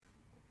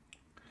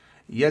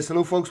Yes,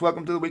 hello folks,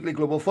 welcome to the weekly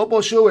Global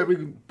Football Show,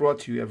 brought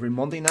to you every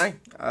Monday night.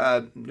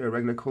 Your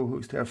regular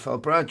co-host here, Phil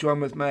Brown,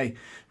 joined with my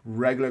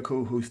regular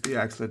co-host, the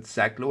excellent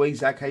Zach Louis.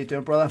 Zach, how you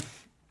doing, brother?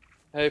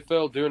 Hey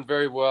Phil, doing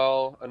very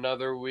well.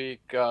 Another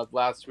week,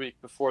 last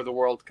week before the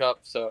World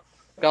Cup, so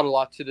got a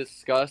lot to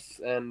discuss,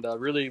 and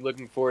really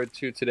looking forward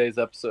to today's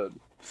episode.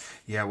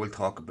 Yeah, we'll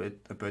talk a bit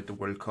about the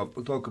World Cup.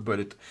 We'll talk about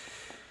it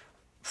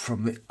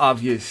from the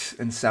obvious,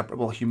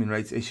 inseparable human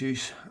rights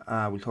issues.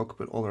 We'll talk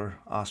about other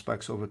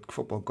aspects of it,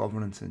 football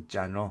governance in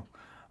general,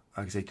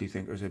 because I do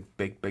think there's a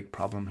big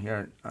problem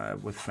here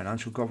with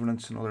financial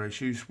governance and other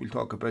issues. We'll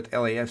talk about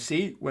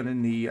LAFC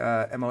winning the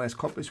MLS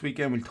Cup this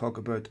weekend. We'll talk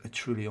about a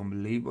truly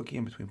unbelievable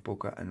game between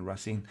Boca and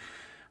Racing,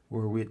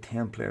 where we had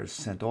 10 players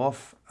sent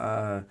off.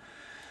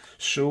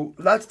 So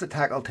that's the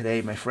tackle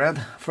today, my friend.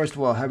 First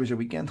of all, how was your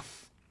weekend?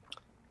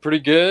 Pretty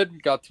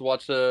good. Got to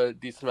watch a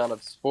decent amount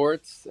of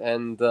sports,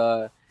 and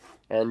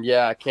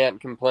yeah, I can't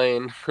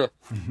complain.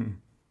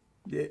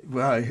 Yeah,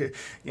 well,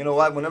 you know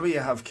what? Whenever you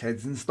have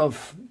kids and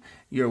stuff,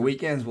 your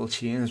weekends will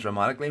change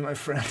dramatically, my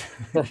friend.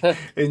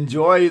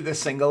 Enjoy the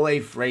single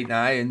life right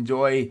now.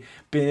 Enjoy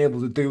being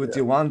able to do what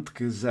you want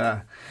because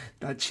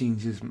that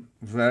changes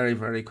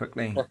very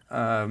quickly.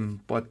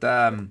 But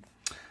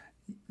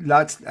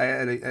lots.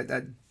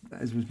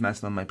 As was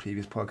mentioned on my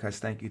previous podcast,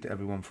 thank you to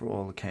everyone for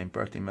all the kind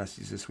birthday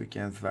messages this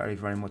weekend.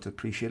 Very much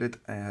appreciated.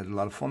 I had a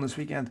lot of fun this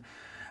weekend.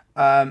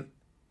 Um,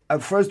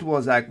 First of all,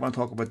 Zach, I want to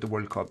talk about the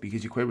World Cup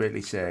because you quite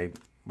rightly say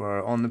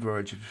we're on the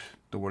verge of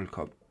the World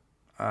Cup.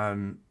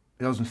 It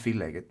doesn't feel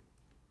like it.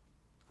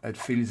 It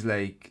feels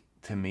like,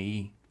 to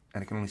me,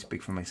 and I can only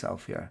speak for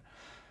myself here,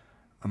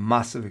 a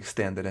massive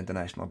extended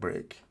international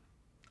break.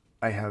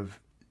 I have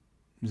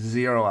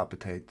zero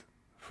appetite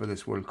for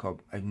this World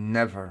Cup. I've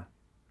never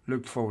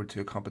looked forward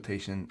to a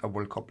competition, a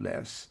World Cup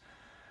less.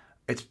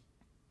 It's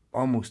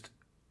almost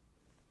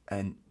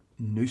a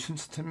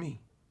nuisance to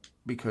me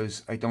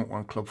because I don't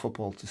want club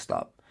football to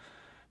stop.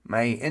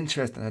 My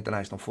interest in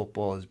international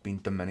football has been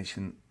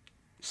diminishing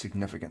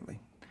significantly.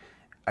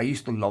 I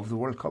used to love the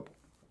World Cup.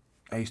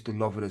 I used to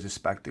love it as a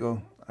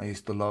spectacle. I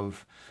used to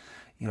love,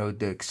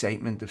 the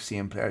excitement of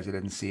seeing players I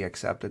didn't see,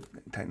 except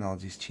that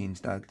technology's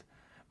changed that.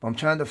 But I'm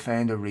trying to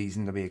find a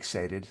reason to be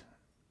excited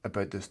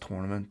about this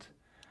tournament.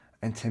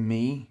 And to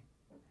me,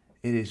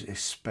 it is a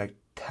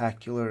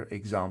spectacular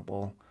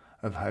example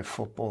of how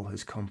football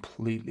has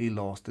completely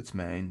lost its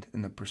mind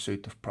in the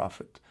pursuit of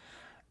profit.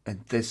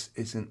 And this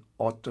is an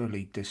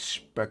utterly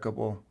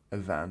despicable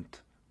event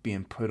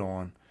being put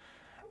on.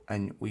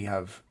 And we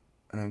have,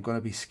 and I'm going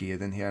to be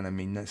scathing here, and I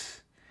mean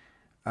this,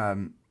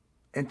 um,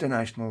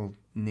 international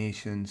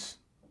nations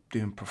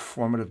doing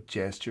performative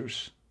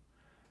gestures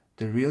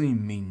that really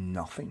mean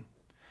nothing.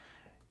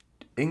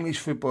 English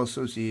Football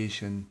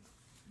Association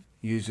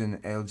using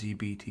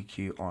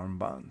LGBTQ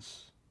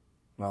armbands.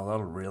 Well,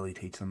 that'll really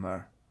teach them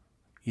there.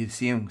 You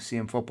see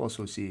same football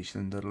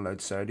association that allowed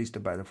Saudis to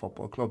buy the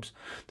football clubs,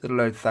 that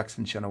allowed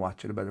Thaksin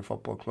Shinawatra to buy the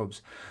football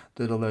clubs,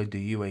 that allowed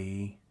the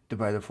UAE to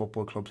buy the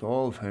football clubs,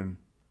 all of whom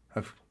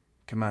have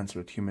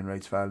commensurate human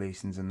rights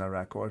violations in their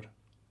record.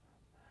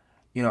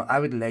 I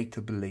would like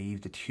to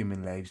believe that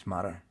human lives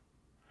matter.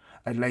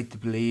 I'd like to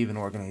believe an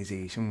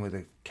organisation with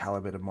a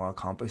calibrated moral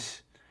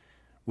compass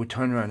would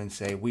turn around and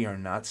say, we are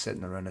not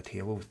sitting around a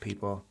table with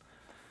people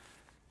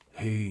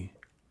who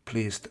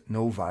placed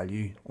no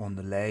value on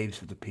the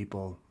lives of the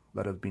people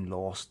that have been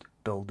lost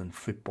building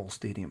football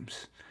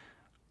stadiums.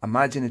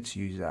 Imagine it's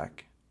you,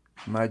 Zach.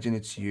 Imagine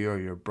it's you or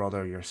your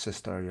brother, your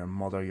sister, your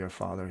mother, your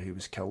father who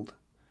was killed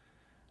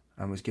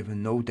and was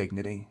given no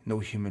dignity, no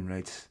human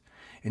rights.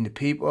 And the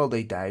people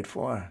they died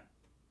for,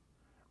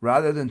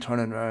 rather than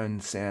turning around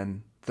and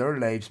saying their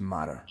lives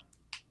matter,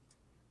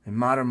 they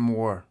matter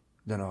more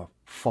than a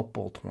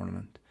football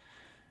tournament.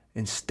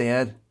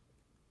 Instead,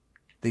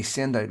 they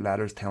send out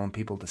letters telling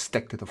people to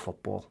stick to the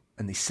football,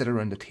 and they sit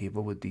around the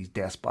table with these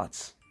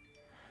despots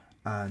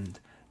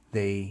and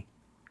they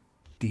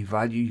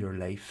devalue your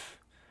life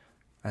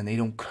and they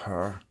don't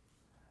care.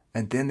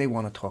 And then they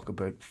want to talk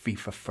about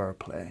FIFA fair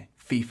play,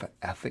 FIFA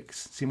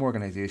ethics. Same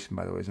organisation,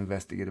 by the way, is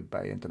investigated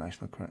by by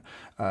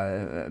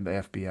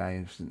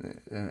FBI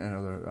and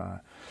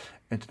other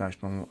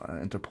international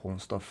Interpol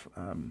and stuff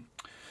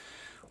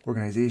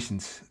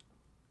organisations.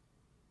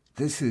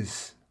 This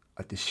is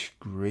a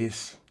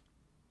disgrace.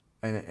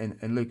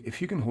 And look, if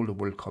you can hold a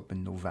World Cup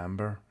in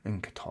November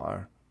in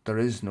Qatar, there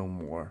is no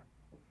more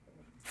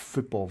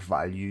football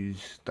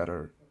values that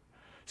are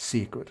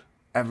sacred.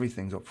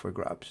 Everything's up for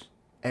grabs.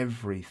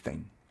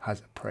 Everything has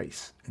a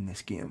price in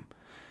this game.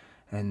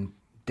 And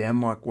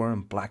Denmark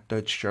wearing blacked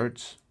out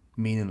shirts,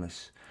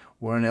 meaningless.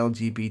 Wearing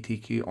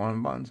LGBTQ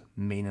armbands,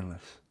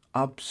 meaningless.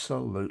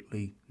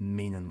 Absolutely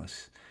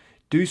meaningless.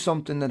 Do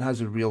something that has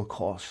a real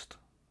cost.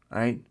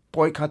 Right?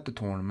 Boycott the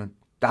tournament.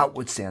 That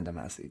would send a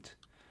message.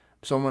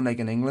 Someone like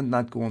in England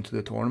not going to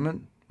the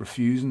tournament,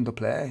 refusing to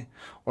play,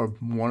 or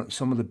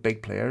some of the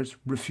big players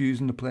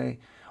refusing to play.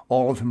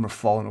 All of them are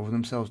falling over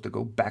themselves to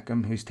go.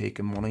 Beckham, who's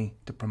taking money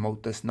to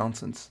promote this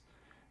nonsense,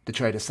 to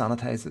try to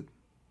sanitize it.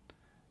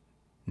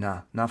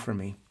 Nah, not for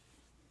me.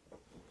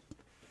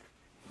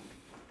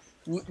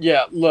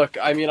 Yeah, look,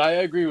 I mean, I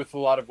agree with a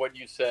lot of what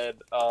you said.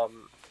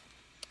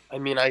 I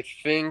mean, I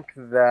think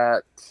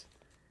that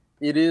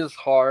it is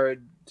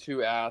hard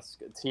to ask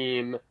a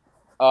team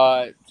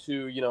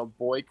to,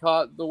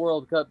 boycott the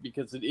World Cup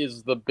because it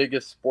is the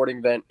biggest sporting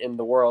event in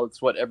the world.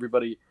 It's what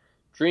everybody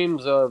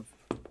dreams of.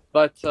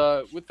 But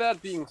with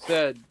that being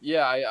said,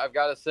 yeah, I've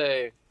got to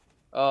say,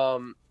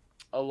 um,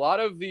 a lot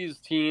of these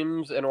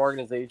teams and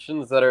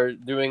organizations that are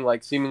doing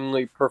like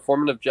seemingly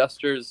performative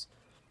gestures,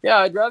 yeah,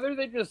 I'd rather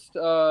they just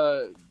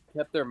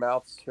kept their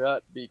mouths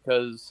shut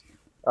because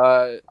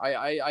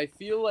I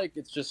feel like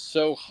it's just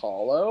so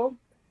hollow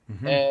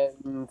Hmm.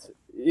 and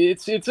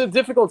it's a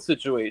difficult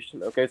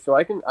situation. Okay, so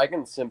I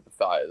can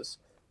sympathize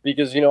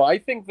because I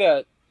think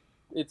that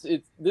it's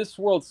this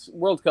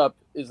World Cup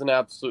is an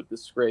absolute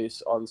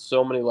disgrace on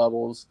so many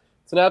levels.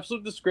 It's an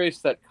absolute disgrace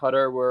that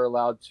Qatar were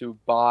allowed to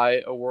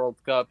buy a World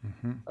Cup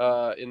Hmm.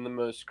 in the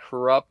most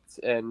corrupt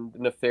and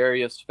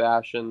nefarious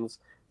fashions.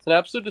 It's an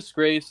absolute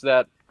disgrace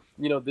that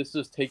this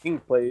is taking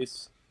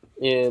place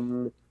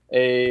in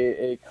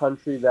a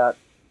country that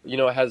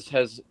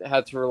has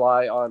had to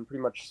rely on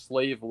pretty much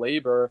slave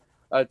labor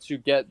to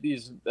get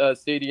these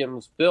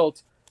stadiums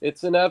built.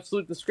 It's an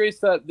absolute disgrace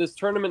that this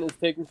tournament is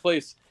taking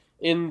place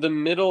in the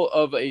middle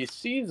of a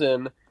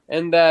season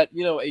and that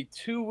a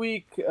 2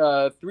 week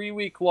 3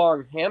 week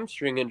long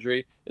hamstring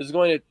injury is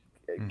going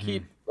to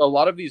keep Hmm. a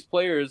lot of these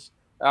players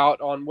out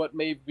on what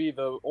may be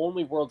the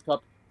only World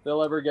Cup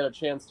they'll ever get a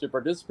chance to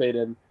participate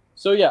in.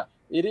 So yeah,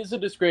 it is a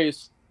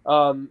disgrace.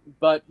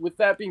 But with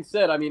that being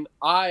said, I mean,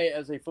 I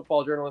as a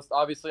football journalist,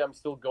 obviously, I'm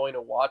still going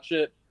to watch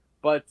it,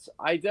 but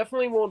I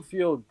definitely won't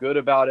feel good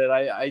about it.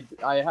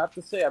 I have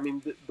to say, I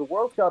mean, the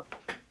World Cup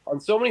on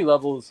so many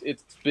levels,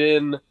 it's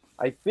been,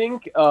 I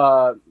think,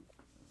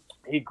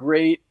 a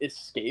great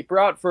escape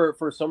route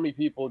for so many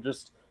people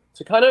just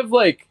to kind of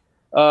like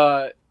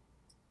uh,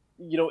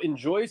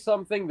 enjoy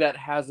something that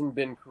hasn't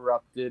been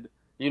corrupted.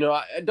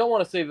 I don't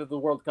want to say that the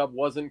World Cup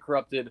wasn't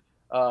corrupted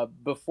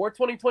before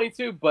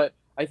 2022, but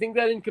I think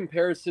that in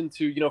comparison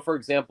to, for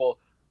example,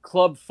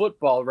 club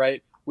football,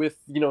 right, with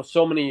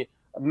so many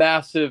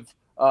massive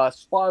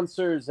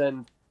sponsors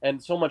and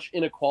so much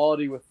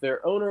inequality with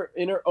their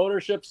inner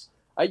ownerships.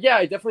 Yeah,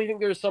 I definitely think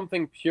there's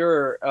something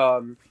pure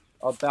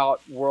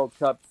about World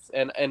Cups,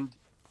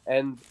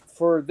 and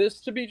for this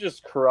to be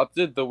just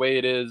corrupted the way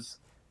it is,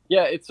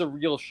 yeah, it's a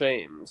real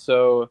shame.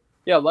 So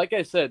yeah, like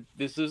I said,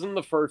 this isn't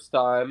the first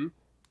time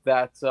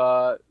that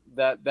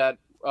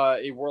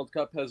a World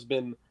Cup has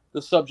been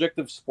the subject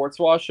of sports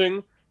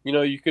washing.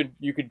 You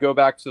could go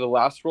back to the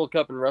last World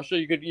Cup in Russia.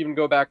 You could even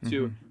go back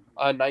to Hmm.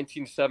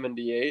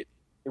 1978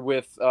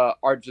 with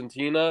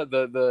Argentina,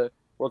 the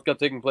World Cup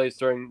taking place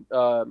during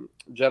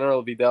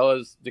General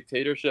Videla's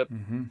dictatorship.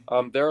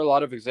 Hmm. There are a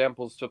lot of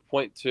examples to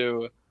point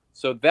to.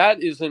 So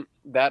that isn't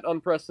that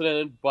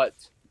unprecedented, but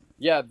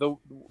yeah,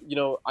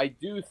 I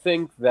do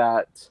think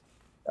that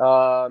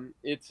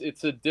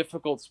it's a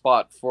difficult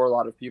spot for a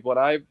lot of people,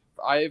 and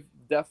I've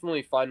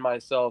definitely find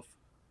myself,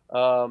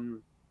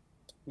 um,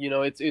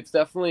 it's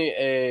definitely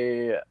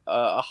a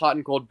hot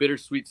and cold,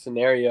 bittersweet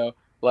scenario.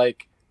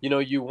 Like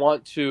you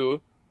want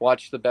to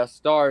watch the best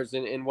stars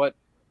in what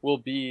will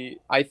be,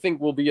 I think,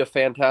 will be a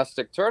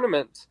fantastic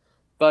tournament,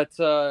 but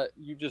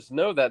you just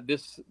know that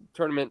this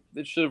tournament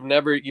it should have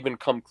never even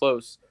come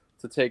close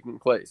to taking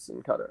place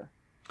in Qatar.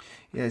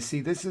 Yeah,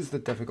 see, this is the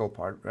difficult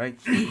part, right?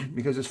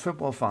 Because as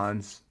football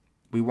fans,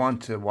 we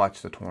want to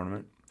watch the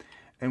tournament,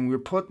 and we're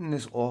put in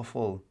this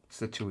awful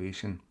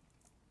situation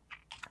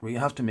where you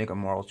have to make a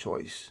moral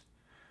choice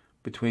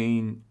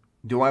between,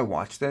 do I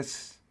watch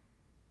this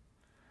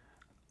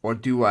or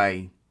do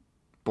I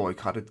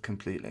boycott it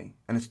completely?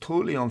 And it's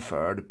totally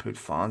unfair to put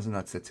fans in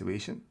that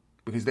situation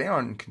because they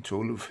aren't in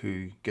control of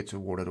who gets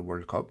awarded a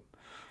World Cup.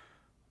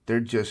 They're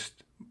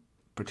just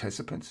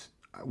participants.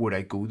 Would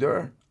I go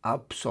there?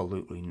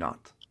 Absolutely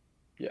not.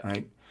 Yeah.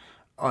 Right?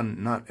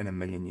 Not in a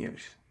million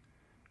years.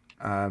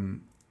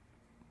 Um,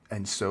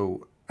 and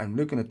so I'm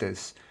looking at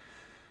this.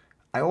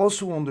 I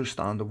also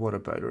understand the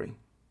whataboutery.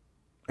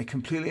 I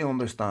completely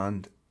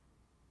understand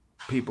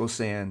people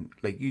saying,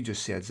 like you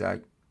just said, Zach,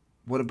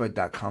 what about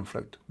that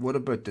conflict? What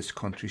about this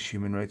country's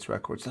human rights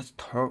records? That's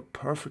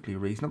perfectly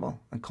reasonable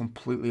and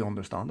completely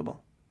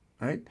understandable,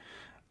 right?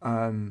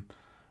 Um,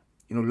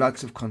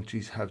 lots of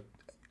countries have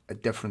a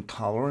different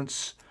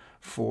tolerance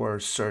for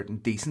certain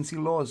decency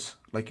laws.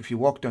 Like if you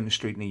walk down the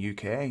street in the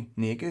UK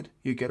naked,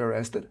 you get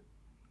arrested,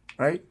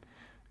 right?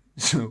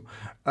 So,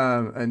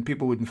 and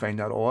people wouldn't find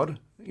that odd,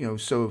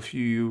 So if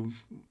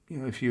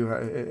if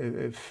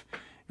you're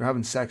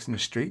having sex in the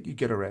street, you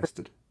get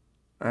arrested,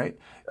 right?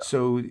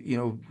 So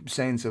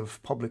signs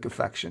of public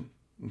affection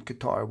in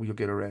Qatar, you'll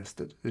get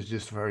arrested. There's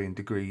just varying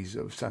degrees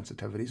of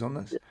sensitivities on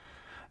this, Yeah.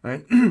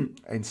 right?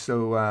 And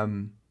so,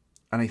 and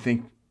I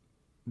think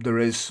there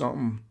is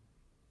some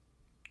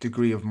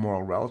degree of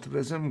moral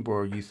relativism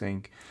where you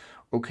think,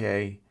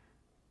 okay,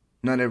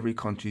 not every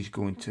country is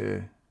going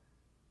to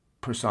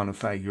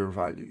personify your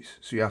values.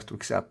 So you have to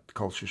accept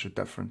cultures are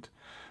different.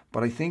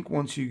 But I think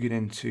once you get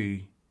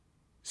into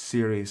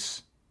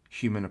serious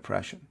human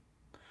oppression,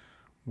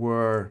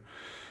 where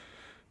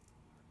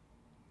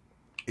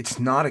it's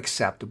not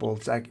acceptable.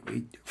 It's like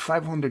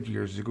 500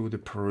 years ago, the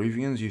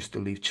Peruvians used to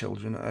leave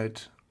children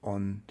out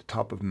on the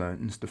top of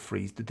mountains to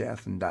freeze to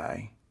death and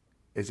die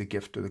as a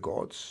gift to the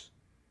gods.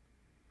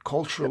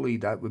 Culturally,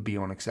 that would be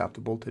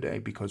unacceptable today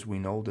because we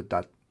know that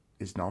that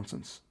is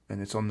nonsense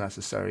and it's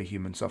unnecessary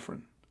human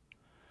suffering.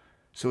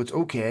 So it's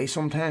okay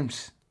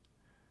sometimes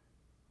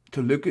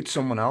to look at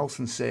someone else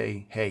and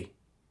say, hey,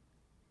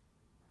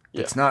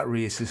 it's not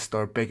racist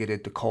or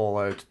bigoted to call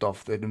out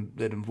stuff that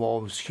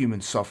involves human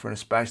suffering,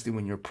 especially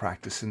when you're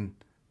practicing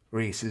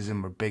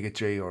racism or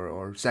bigotry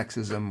or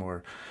sexism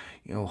or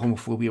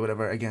homophobia,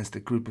 whatever, against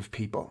a group of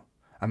people.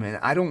 I mean,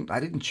 I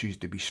didn't choose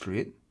to be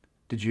straight.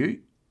 Did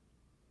you?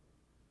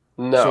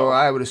 No. So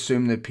I would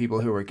assume that people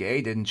who are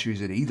gay didn't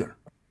choose it either,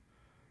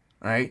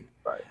 right?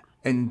 Right.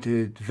 And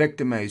to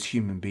victimize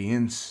human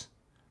beings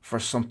for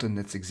something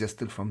that's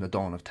existed from the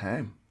dawn of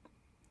time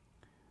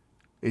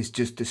is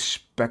just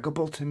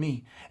despicable to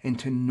me. And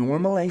to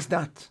normalize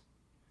that,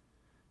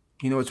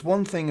 it's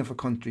one thing if a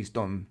country's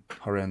done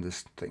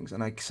horrendous things,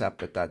 and I accept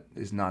that that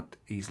is not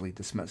easily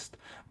dismissed.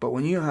 But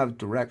when you have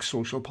direct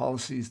social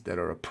policies that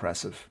are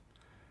oppressive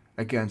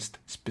against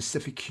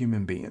specific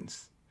human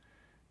beings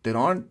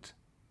that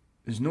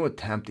there's no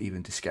attempt to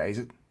even disguise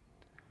it,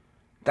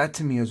 that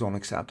to me is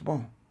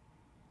unacceptable.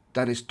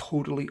 That is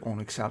totally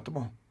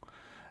unacceptable.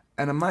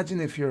 And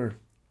imagine if you're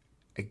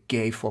a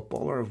gay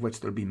footballer, of which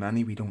there'll be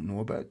many we don't know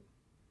about,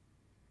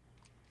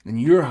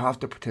 and you have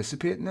to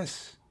participate in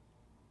this.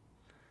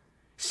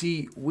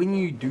 See, when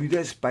you do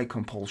this by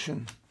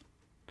compulsion,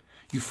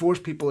 you force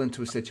people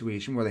into a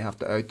situation where they have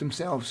to out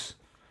themselves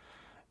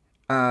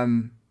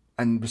and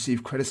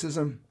receive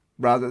criticism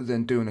rather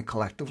than doing it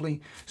collectively.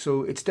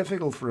 So it's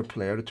difficult for a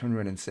player to turn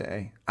around and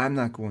say, I'm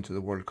not going to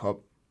the World Cup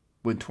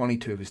when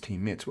 22 of his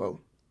teammates will.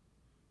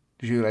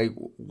 You're like,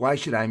 why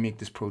should I make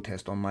this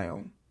protest on my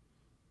own?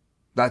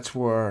 That's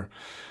where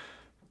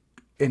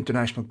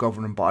international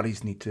governing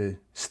bodies need to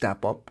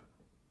step up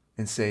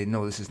and say,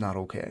 no, this is not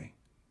okay.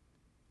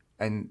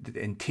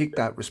 And take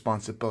that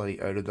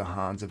responsibility out of the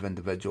hands of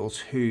individuals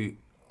who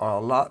are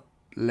a lot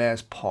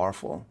less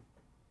powerful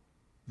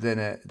than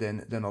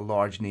a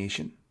large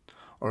nation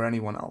or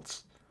anyone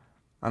else.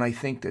 And I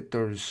think that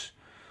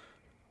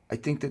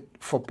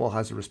football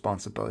has a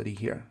responsibility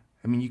here.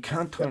 I mean, you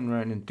can't turn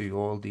around and do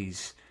all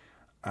these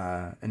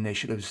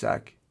initiatives,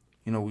 Zach.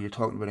 You're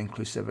talking about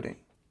inclusivity,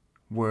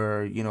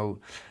 where,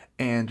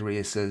 end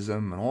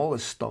racism and all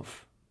this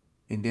stuff,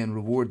 and then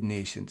reward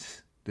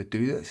nations that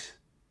do this.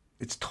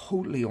 It's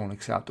totally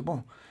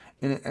unacceptable.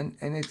 And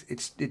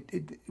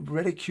it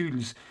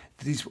ridicules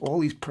all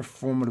these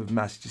performative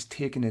messages,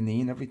 taking a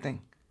knee and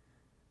everything.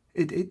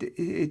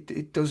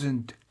 It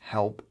doesn't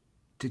help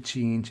to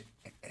change.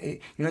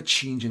 You're not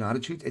changing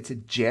attitudes. It's a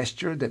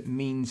gesture that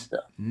means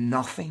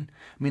nothing.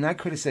 I mean, I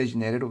criticised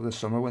United over the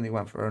summer when they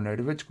went for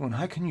Arnautovic, going,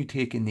 how can you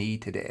take a knee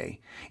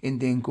today and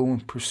then go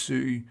and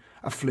pursue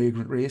a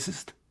flagrant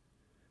racist?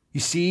 You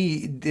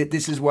see,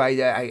 this is why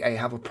I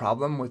have a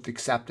problem with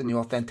accepting the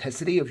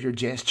authenticity of your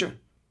gesture.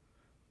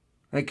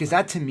 Right? Because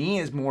that to me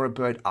is more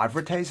about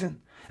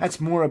advertising.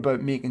 That's more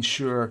about making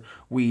sure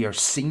we are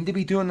seen to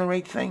be doing the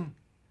right thing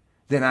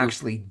than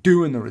actually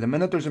doing the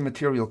minute there's a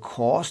material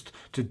cost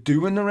to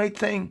doing the right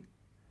thing,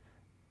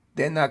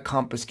 then that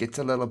compass gets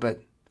a little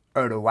bit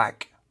out of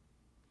whack.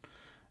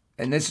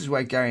 And this is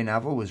why Gary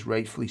Neville was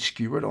rightfully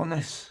skewered on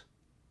this.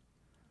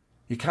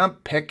 You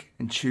can't pick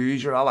and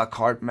choose your a la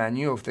carte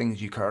menu of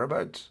things you care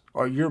about,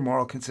 or your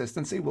moral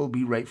consistency will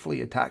be rightfully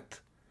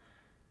attacked.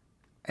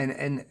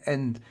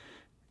 And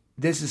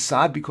this is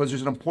sad because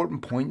there's an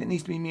important point that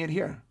needs to be made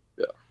here.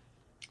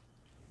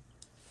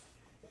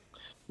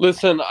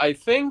 Listen, I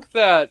think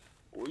that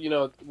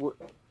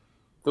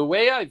the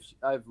way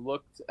I've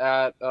looked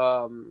at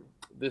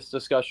this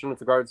discussion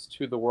with regards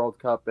to the World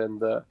Cup and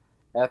the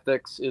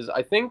ethics is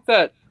I think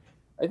the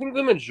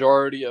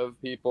majority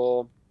of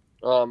people,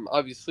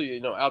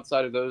 obviously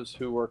outside of those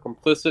who were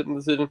complicit in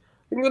the decision,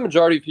 I think the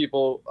majority of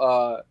people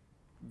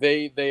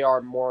they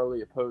are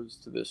morally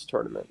opposed to this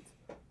tournament.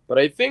 But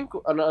I think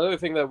another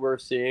thing that we're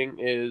seeing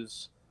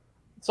is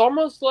it's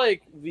almost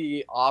like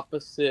the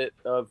opposite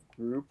of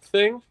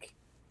groupthink,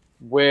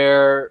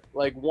 where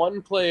like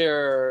one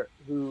player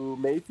who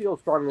may feel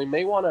strongly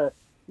may want to,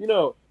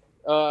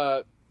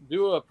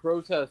 do a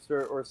protest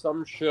or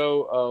some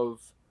show of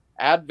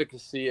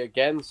advocacy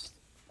against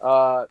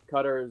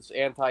Qatar's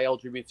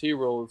anti-LGBT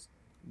rules.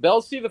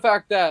 They'll see the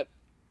fact that,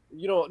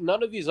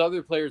 none of these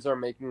other players are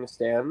making a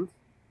stand.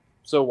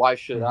 So why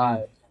should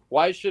I?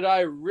 Why should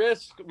I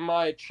risk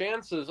my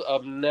chances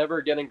of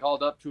never getting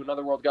called up to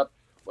another World Cup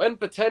when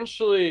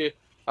potentially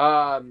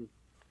not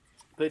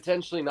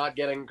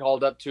getting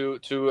called up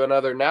to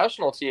another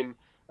national team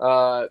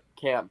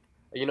camp?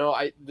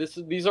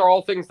 These are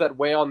all things that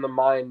weigh on the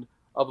mind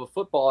of a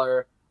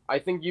footballer. I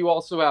think you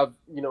also have,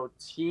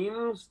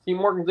 team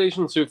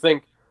organizations who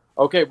think,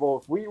 okay, well,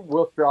 if we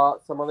withdraw,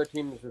 some other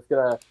team is just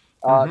gonna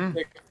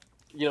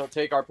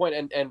take our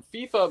point, and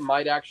FIFA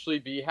might actually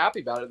be happy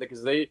about it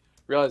because they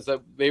realize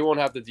that they won't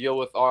have to deal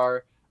with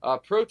our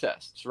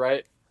protests,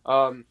 right?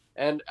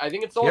 And I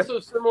think it's Yep. also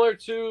similar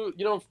to,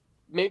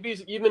 maybe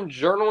even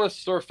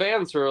journalists or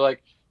fans who are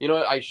like,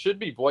 I should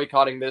be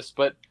boycotting this,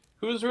 but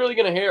who's really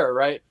going to hear,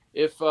 right?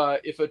 If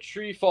a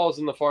tree falls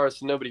in the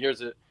forest and nobody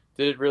hears it,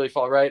 did it really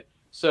fall, right?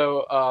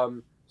 So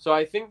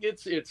I think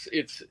it's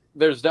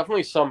there's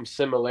definitely some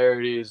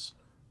similarities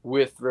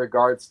with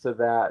regards to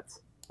that,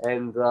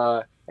 and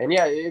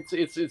yeah,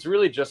 it's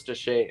really just a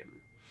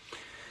shame.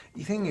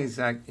 The thing is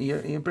that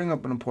you bring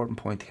up an important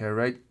point here,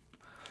 right?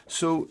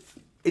 So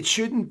it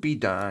shouldn't be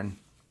down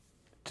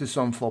to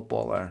some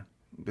footballer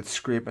that's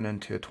scraping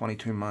into a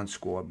 22-man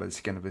squad by the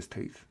skin of his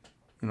teeth.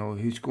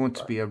 Who's going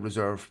to Right. be a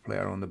reserve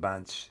player on the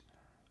bench.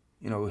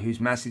 Whose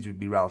message would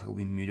be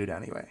relatively muted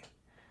anyway.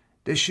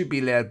 This should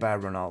be led by a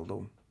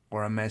Ronaldo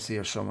or a Messi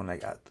or someone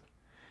like that.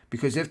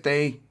 Because if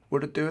they were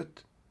to do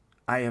it,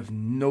 I have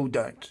no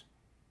doubt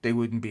they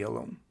wouldn't be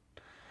alone.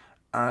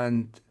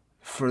 And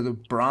for the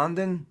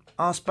branding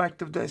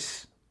aspect of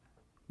this,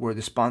 where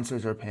the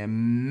sponsors are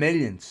paying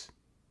millions,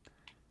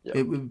 Yep.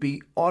 it would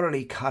be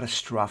utterly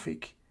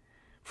catastrophic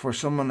for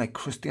someone like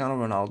Cristiano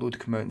Ronaldo to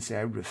come out and say,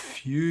 I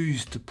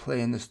refuse to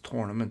play in this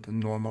tournament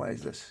and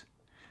normalise this.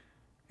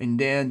 And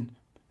then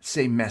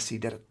say Messi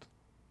did it.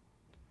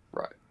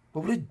 Right.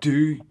 What would it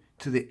do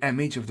to the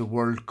image of the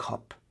World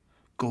Cup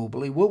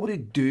globally? What would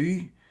it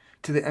do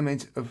to the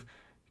image of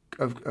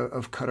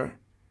Qatar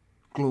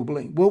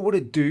globally? What would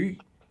it do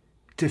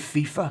to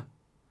FIFA?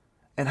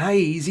 And how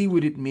easy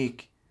would it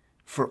make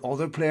for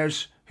other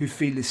players who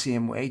feel the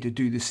same way to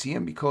do the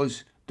same,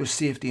 because there's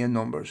safety in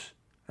numbers,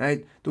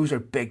 right? Those are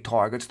big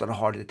targets that are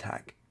hard to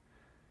attack.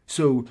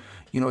 So,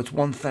 it's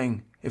one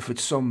thing if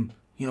it's some,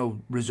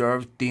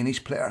 reserved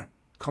Danish player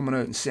coming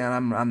out and saying,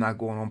 I'm not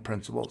going on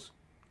principles.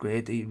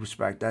 Great, you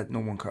respect that, no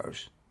one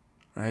cares,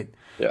 right?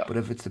 Yeah. But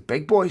if it's the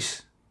big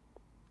boys,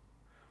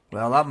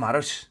 well, that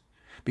matters,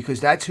 because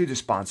that's who the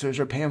sponsors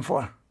are paying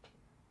for.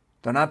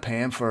 They're not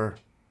paying for,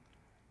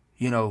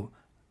 you know,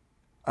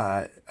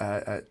 uh, uh,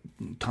 uh,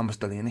 Thomas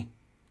Delaney.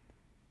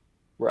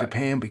 They're Right.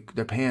 paying.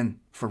 They're paying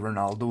for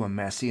Ronaldo and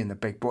Messi and the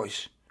big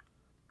boys.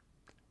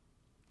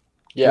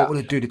 What Yeah. will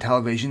it do to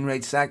television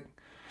rights, Zach?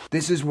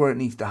 This is where it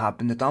needs to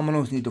happen. The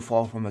dominoes need to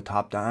fall from the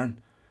top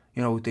down.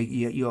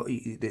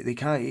 They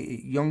can't.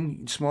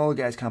 Young, small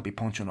guys can't be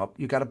punching up.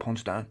 You got to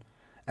punch down,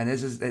 and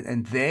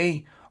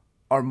they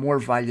are more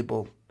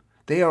valuable.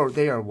 They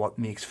are what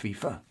makes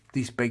FIFA.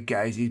 These big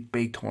guys, these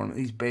big tournaments,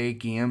 these big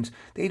games.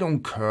 They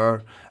don't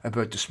care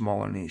about the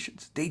smaller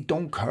nations. They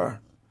don't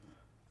care.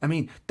 I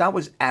mean, that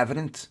was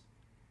evident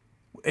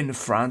in the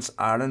France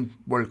Ireland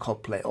World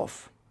Cup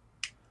playoff.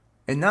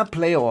 In that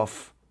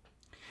playoff,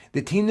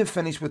 the team that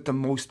finished with the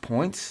most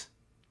points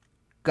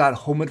got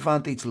home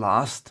advantage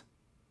last.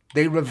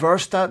 They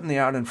reversed that in the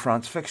Ireland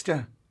France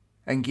fixture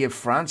and gave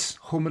France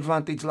home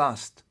advantage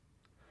last.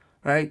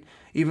 Right?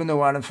 Even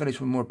though Ireland finished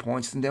with more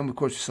points, and then of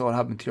course we saw it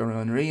happen to Thierry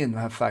Henry, and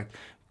in fact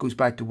it goes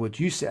back to what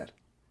you said.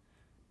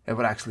 It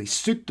would actually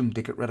suit them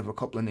to get rid of a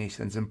couple of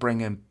nations and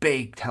bring in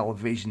big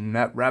television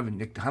net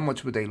revenue. How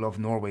much would they love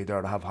Norway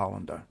there to have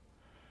Holland there?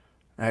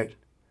 Right?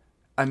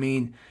 I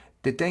mean,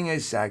 the thing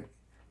is, Zach,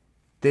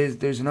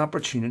 there's an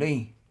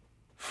opportunity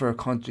for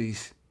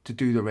countries to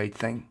do the right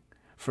thing,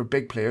 for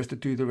big players to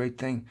do the right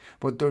thing,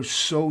 but they're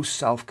so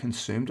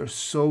self-consumed, they're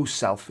so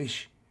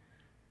selfish.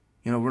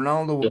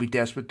 Ronaldo will Yeah. be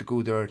desperate to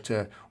go there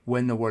to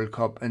win the World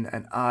Cup and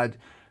add,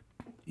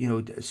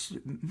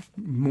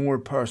 more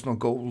personal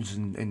goals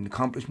and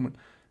accomplishment.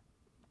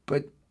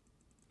 But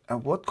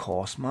at what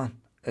cost,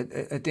 man?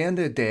 At the end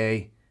of the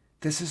day,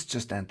 this is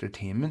just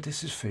entertainment.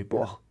 This is Yeah.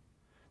 football.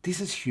 This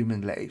is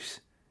human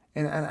lives.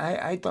 And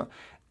I don't.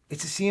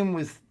 It's the same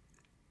with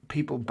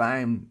people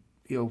buying,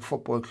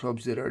 football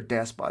clubs that are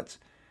despots.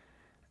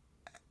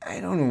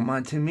 I don't know,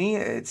 man. To me,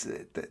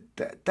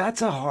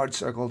 that's a hard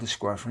circle to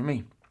square for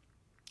me.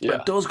 It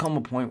Yeah. does come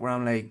a point where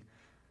I'm like,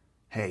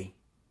 hey,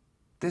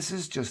 this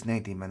is just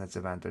 90 minutes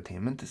of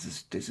entertainment.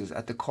 This is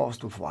at the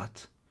cost of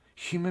what?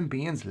 Human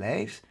beings'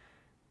 lives.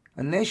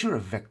 Unless you're a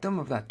victim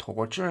of that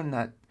torture and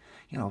that,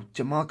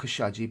 Jamal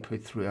Khashoggi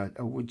put through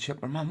a wood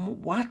chipper,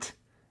 man, what?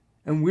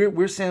 And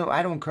we're saying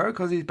I don't care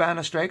because he's banned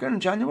a striker in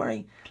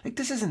January. Like,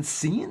 this is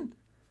insane.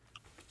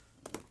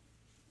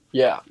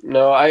 Yeah.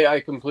 No,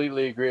 I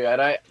completely agree.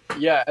 And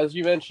yeah, as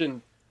you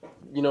mentioned,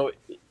 you know,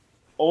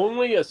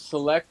 only a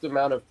select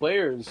amount of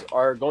players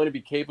are going to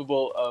be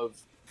capable of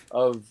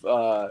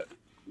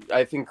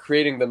I think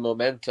creating the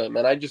momentum,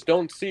 and I just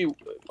don't see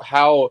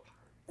how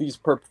these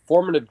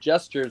performative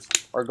gestures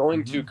are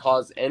going to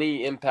cause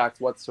any impact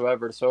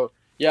whatsoever. So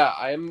yeah,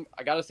 I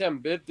gotta say I'm a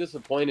bit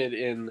disappointed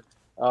in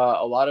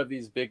a lot of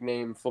these big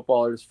name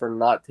footballers for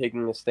not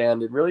taking a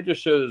stand. It really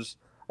just shows,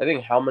 I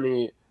think, how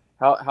many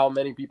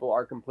people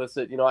are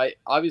complicit. I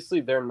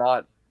obviously they're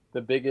not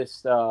the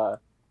biggest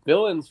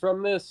villains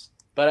from this,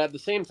 but at the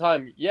same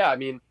time, yeah, I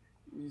mean,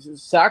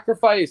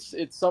 sacrifice.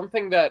 It's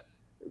something that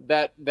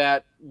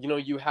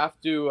you have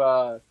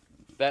to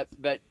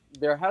that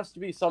there has to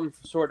be some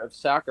sort of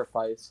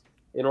sacrifice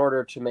in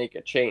order to make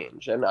a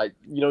change. And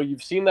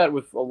you've seen that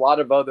with a lot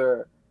of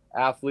other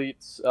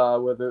athletes,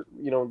 whether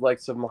like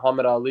some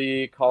Muhammad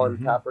Ali, Colin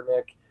Mm-hmm.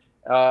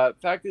 Kaepernick.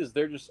 Fact is,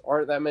 there just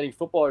aren't that many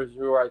footballers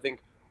who I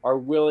think are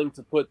willing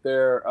to put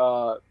their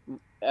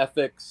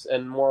ethics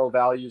and moral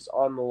values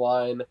on the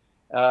line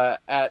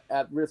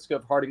at risk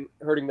of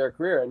hurting their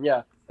career. And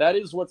yeah, that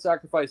is what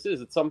sacrifice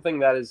is. It's something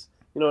that is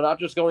not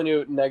just going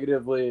to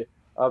negatively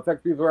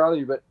affect people around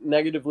you, but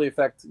negatively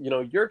affect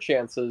your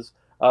chances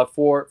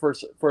for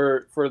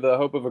the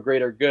hope of a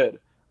greater good.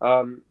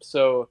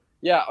 So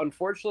yeah,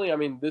 unfortunately, I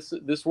mean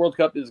this World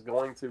Cup is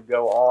going to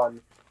go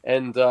on,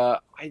 and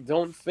I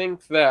don't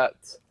think that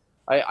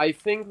I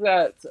think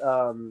that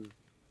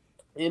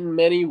in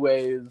many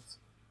ways,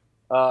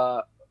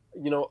 uh,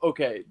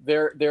 okay,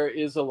 there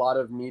is a lot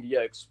of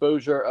media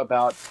exposure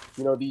about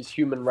these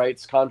human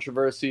rights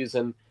controversies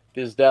and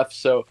his death.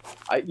 So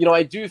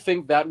I do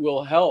think that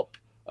will help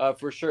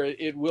for sure.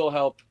 It will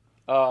help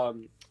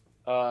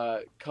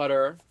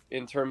Qatar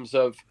in terms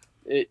of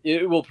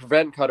it will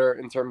prevent Qatar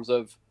in terms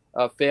of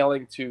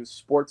failing to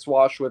sports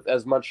wash with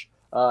as much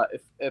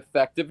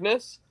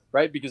effectiveness,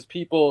 right? Because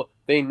people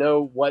they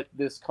know what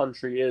this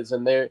country is,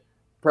 and they're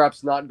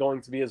perhaps not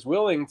going to be as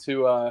willing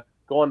to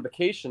go on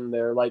vacation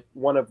there, like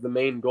one of the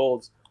main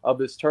goals of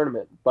this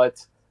tournament.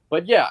 But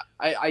yeah,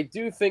 I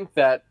do think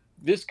that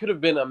this could have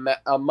been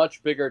a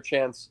much bigger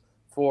chance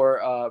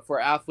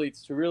for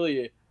athletes to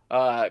really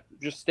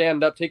just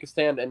stand up, take a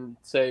stand, and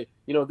say,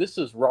 this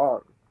is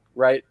wrong,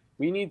 right?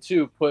 We need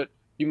to put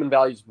human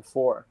values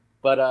before.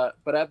 But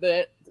at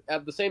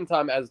the same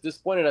time, as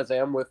disappointed as I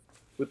am with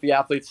the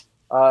athletes,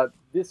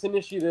 this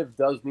initiative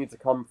does need to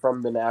come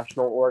from the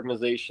national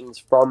organizations,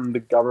 from the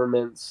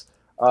governments.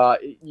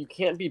 You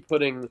can't be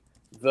putting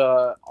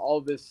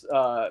all this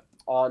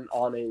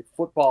on a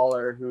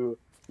footballer who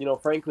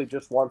frankly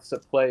just wants to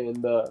play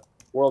in the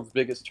world's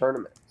biggest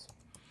tournament.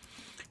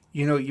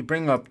 You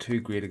bring up two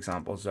great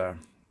examples there.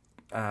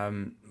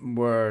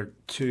 Where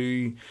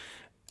two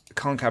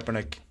Colin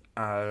Kaepernick,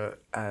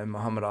 and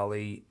Muhammad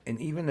Ali, and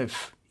even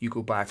if you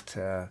go back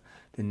to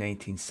the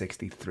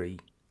 1963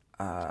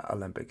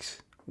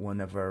 Olympics,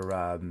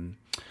 whenever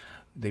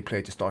they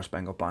played the Star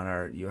Spangled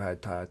Banner, you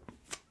had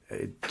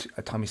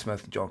Tommy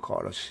Smith and John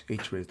Carlos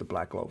each raised the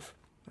black glove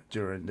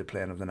during the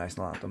playing of the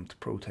national anthem to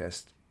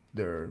protest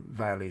their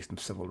violation of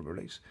civil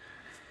liberties.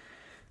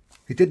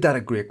 They did that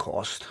at great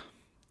cost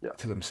Yeah.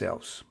 to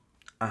themselves.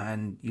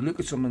 And you look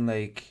at someone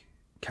like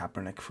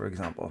Kaepernick, for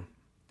example.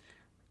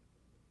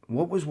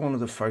 What was one of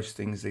the first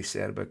things they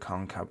said about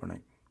Colin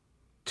Kaepernick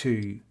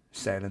to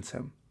silence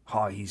him?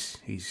 How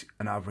he's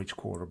an average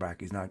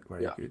quarterback, he's not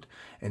very good.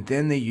 And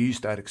then they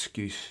used that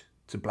excuse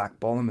to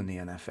blackball him in the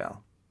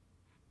NFL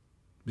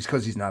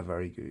because he's not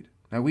very good.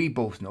 Now, we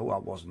both know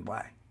that wasn't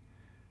why,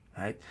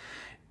 right?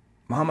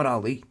 Muhammad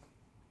Ali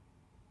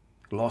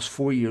lost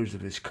 4 years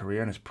of his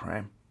career in his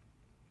prime,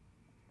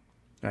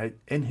 right?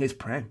 In his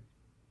prime.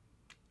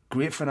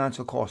 Great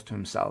financial cost to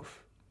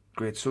himself,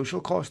 great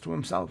social cost to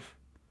himself,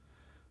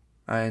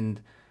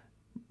 and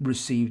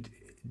received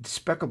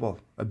despicable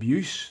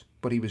abuse,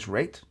 but he was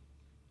right,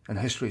 and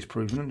history has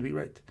proven him to be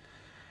right.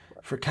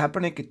 For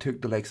Kaepernick, it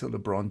took the likes of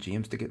LeBron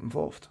James to get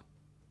involved,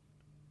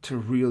 to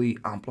really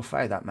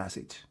amplify that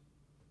message.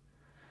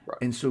 Right.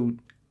 And so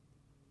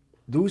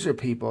those are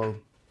people,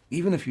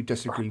 even if you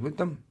disagree with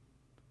them,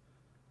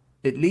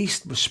 at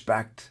least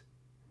respect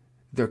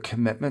their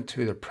commitment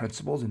to their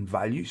principles and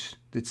values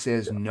that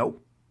says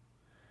no.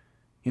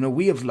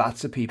 We have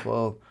lots of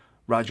people,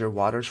 Roger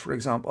Waters, for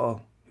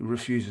example, who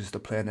refuses to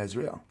play in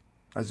Israel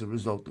as a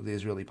result of the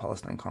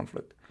Israeli-Palestine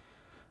conflict.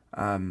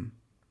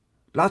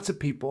 Lots of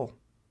people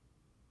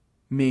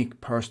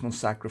make personal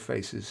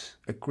sacrifices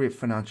at great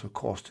financial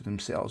cost to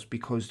themselves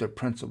because their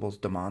principles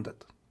demand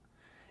it.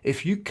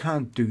 If you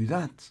can't do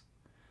that,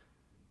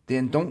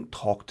 then don't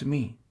talk to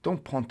me.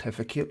 Don't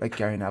pontificate like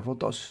Gary Neville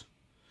does.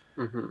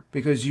 Mm-hmm.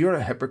 Because you're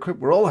a hypocrite.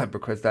 We're all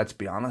hypocrites, let's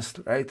be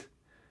honest, right?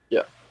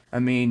 Yeah. I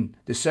mean,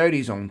 the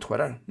Saudis own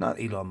Twitter, not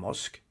Elon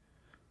Musk,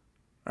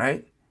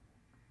 right?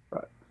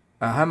 Right.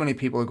 How many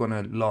people are going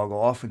to log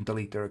off and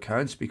delete their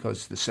accounts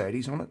because the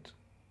Saudis own it?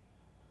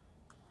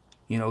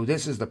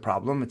 This is the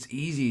problem. It's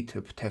easy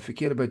to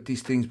pontificate about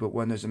these things, but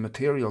when there's a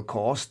material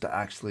cost to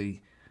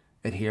actually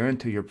adhering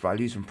to your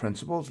values and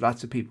principles,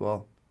 lots of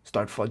people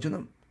start fudging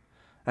them.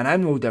 And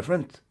I'm no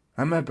different.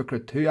 I'm a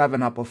hypocrite too. I have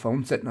an Apple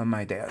phone sitting on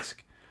my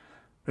desk.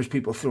 There's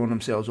people throwing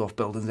themselves off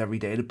buildings every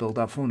day to build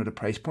that phone at a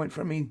price point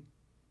for me.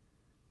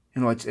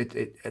 And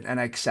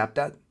I accept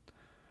that.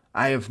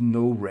 I have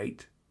no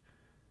right.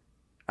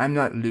 I'm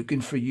not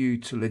looking for you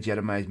to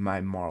legitimize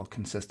my moral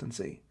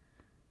consistency.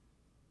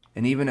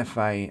 And even if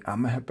I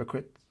am a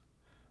hypocrite,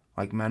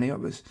 like many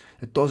of us,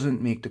 it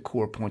doesn't make the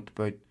core point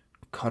about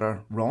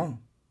Qatar wrong.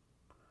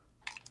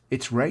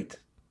 It's right.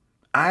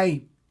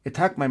 I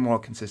attack my moral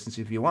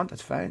consistency if you want,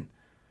 that's fine.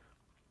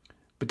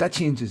 But that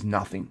changes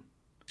nothing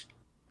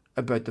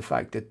about the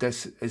fact that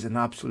this is an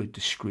absolute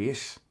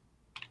disgrace.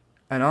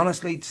 And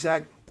honestly,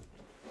 Zach,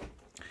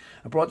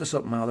 I brought this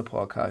up in my other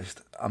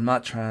podcast. I'm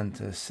not trying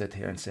to sit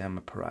here and say I'm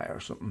a pariah or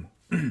something.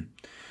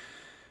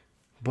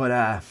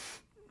 But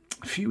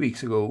a few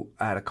weeks ago,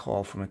 I had a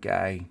call from a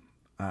guy.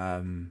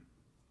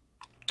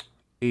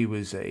 He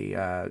was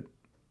a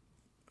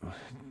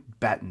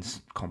betting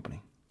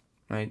company,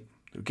 right?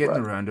 They were getting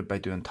Right. around it by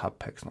doing top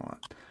picks and all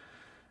that.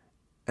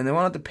 And they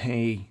wanted to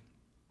pay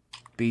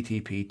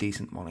BTP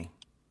decent money.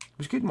 It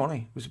was good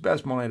money. It was the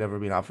best money I'd ever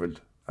been offered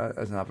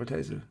as an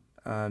advertiser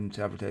to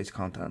advertise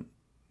content.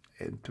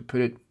 To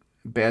put it,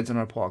 beds on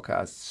our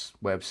podcasts,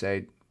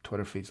 website,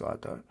 Twitter feeds, all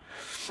that there.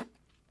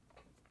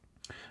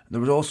 There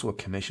was also a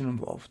commission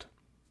involved,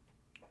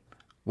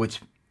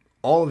 which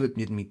all of it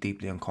made me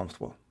deeply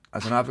uncomfortable.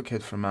 As an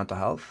advocate for mental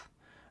health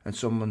and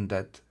someone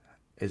that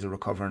is a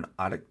recovering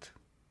addict,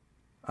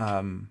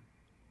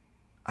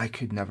 I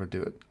could never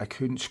do it. I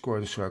couldn't square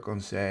the circle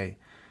and say,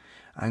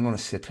 I'm going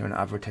to sit here and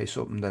advertise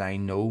something that I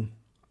know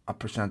a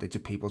percentage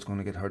of people is going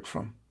to get hurt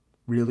from,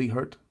 really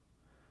hurt,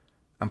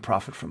 and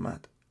profit from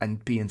that,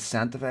 and be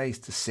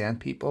incentivized to send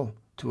people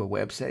to a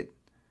website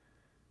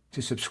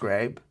to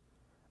subscribe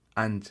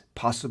and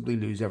possibly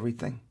lose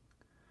everything.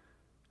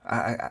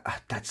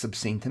 That's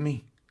obscene to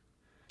me.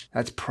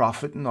 That's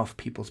profiting off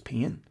people's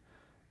pain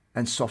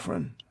and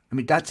suffering. I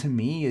mean, that to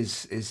me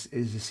is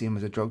the same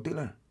as a drug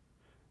dealer.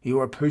 You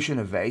are pushing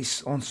a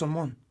vice on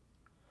someone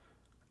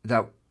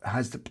that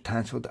has the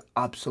potential to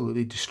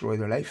absolutely destroy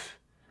their life.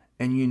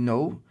 And you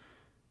know,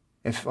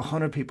 if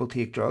 100 people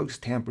take drugs,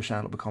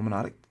 10% will become an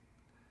addict.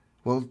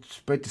 Well, it's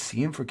about the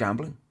same for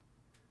gambling.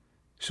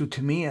 So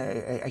to me,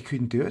 I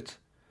couldn't do it.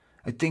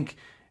 I think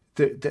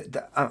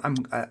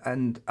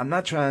I'm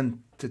not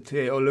trying to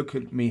say, oh, look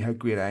at me, how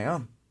great I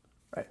am.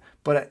 Right?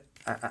 But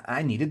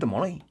I needed the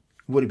money.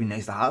 It would have been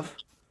nice to have.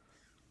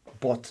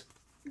 But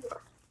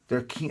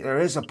there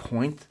is a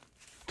point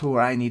to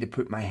where I need to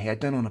put my head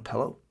down on a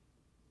pillow.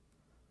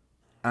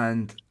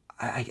 And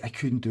I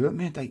couldn't do it,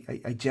 mate.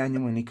 I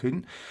genuinely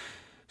couldn't.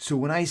 So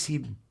when I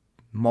see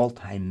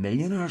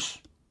multi-millionaires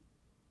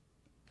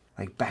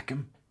like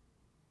Beckham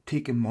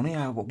taking money,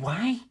 I go,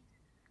 why?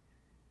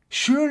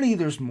 Surely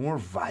there's more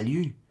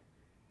value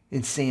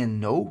in saying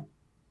no.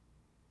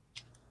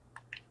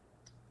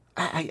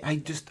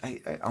 I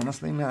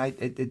honestly, man,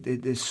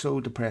 it is so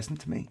depressing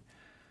to me.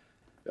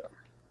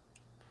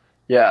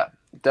 Yeah,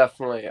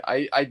 definitely.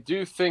 I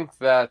do think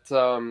that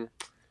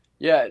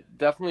yeah,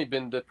 definitely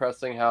been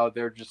depressing how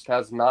there just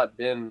has not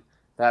been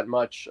that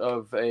much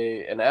of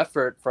an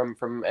effort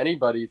from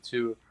anybody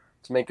to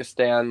make a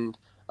stand.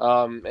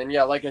 And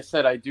yeah, like I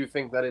said, I do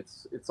think that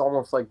it's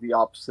almost like the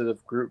opposite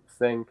of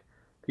groupthink.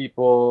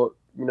 People,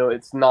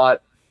 it's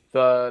not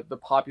the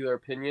popular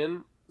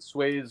opinion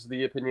sways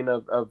the opinion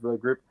of the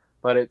group,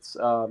 but it's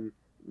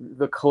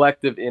the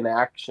collective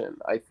inaction,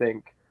 I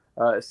think,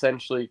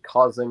 essentially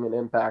causing an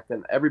impact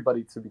and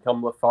everybody to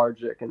become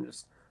lethargic and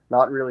just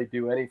not really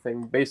do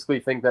anything. Basically,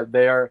 think that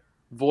their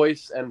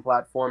voice and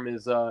platform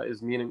is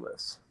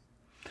meaningless.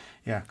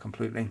 Yeah,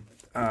 completely.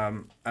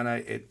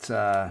 It's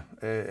so.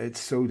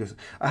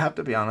 I have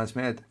to be honest,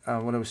 mate.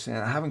 What I was saying,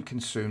 I haven't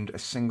consumed a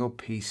single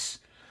piece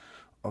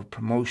of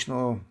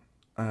promotional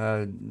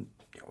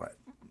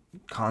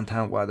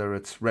content, whether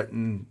it's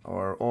written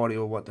or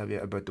audio, what have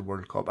you, about the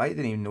World Cup. I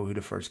didn't even know who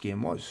the first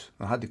game was.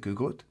 I had to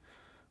Google it,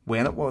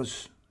 when it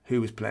was, who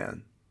was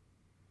playing.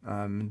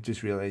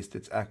 Just realised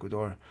it's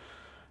Ecuador,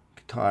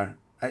 Qatar.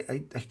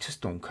 I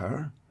just don't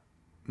care.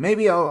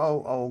 Maybe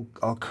I'll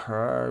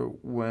care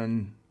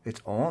when it's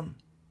on.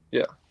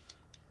 Yeah.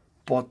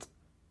 But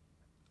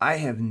I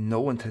have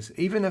no interest,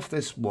 even if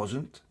this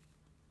wasn't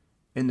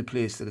in the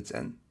place that it's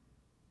in.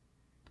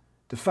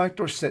 The fact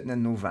we're sitting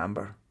in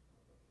November,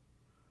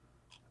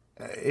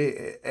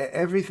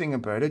 everything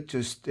about it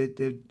just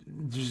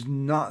there's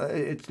not,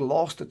 it's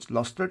lost its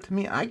luster to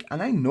me.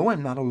 I know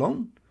I'm not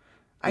alone.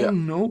 I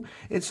know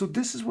it. So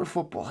this is where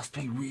football has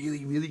to be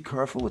really, really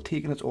careful with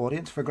taking its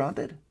audience for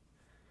granted,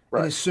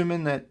 and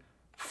assuming that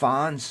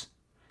fans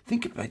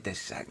think about this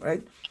second,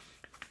 right?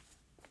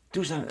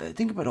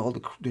 Think about all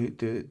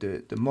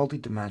the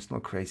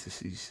multi-dimensional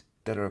crises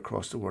that are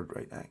across the world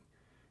right now,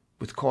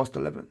 with cost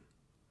of living,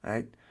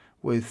 right?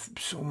 With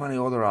so many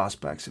other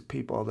aspects of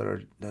people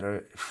that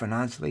are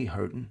financially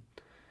hurting,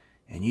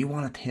 and you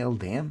want to tell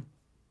them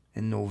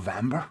in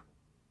November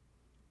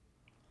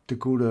to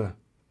go to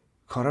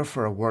Qatar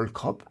for a World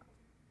Cup,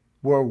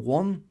 where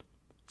one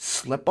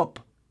slip up,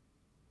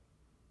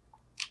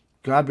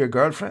 grab your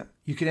girlfriend,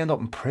 you could end up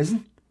in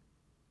prison.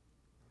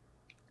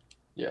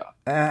 Yeah.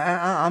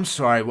 I'm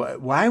sorry.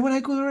 Why would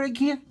I go there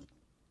again?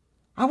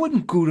 I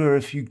wouldn't go there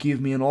if you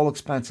gave me an all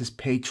expenses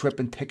paid trip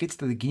and tickets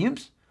to the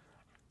games.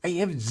 I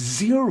have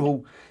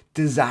zero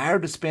desire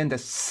to spend a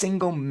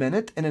single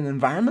minute in an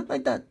environment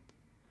like that.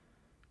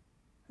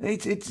 I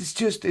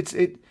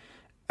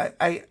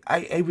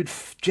would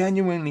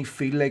genuinely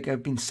feel like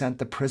I've been sent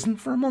to prison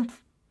for a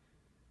month.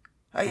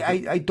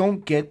 I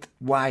don't get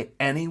why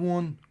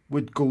anyone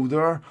would go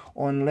there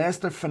unless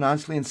they're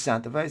financially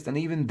incentivized, and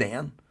even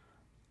then,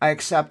 I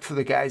accept for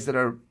the guys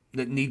that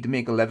need to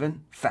make a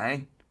living,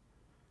 fine.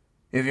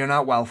 If you're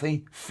not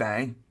wealthy,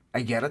 fine.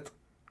 I get it.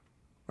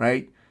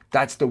 Right?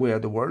 That's the way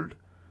of the world.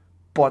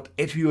 But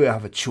if you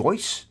have a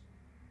choice,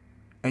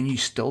 and you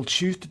still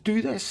choose to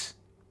do this,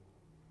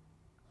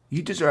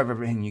 you deserve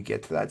everything you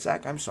get for that,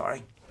 Zach. I'm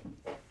sorry.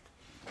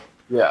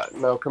 Yeah,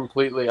 no,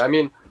 completely. I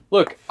mean,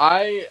 look,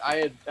 I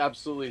had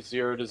absolutely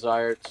zero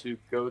desire to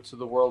go to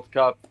the World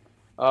Cup.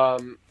 I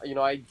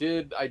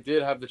did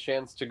have the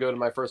chance to go to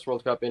my first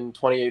World Cup in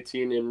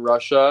 2018 in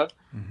Russia,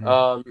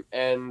 Mm-hmm.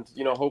 and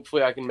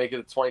hopefully I can make it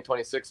to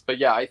 2026. But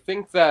yeah, I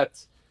think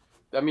that,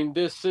 I mean,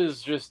 this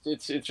is just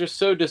it's just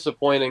so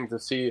disappointing to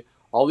see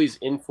all these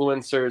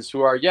influencers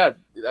who are, yeah,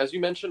 as you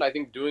mentioned, I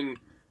think doing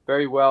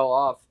very well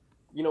off,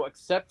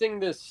 accepting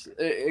the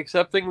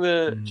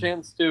Mm.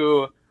 chance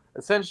to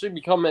essentially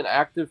become an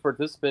active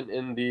participant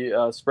in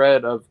the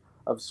spread of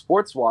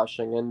sports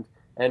washing,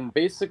 and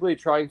basically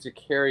trying to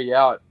carry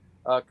out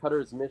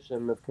Qatar's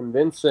mission of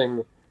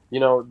convincing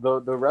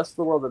the rest of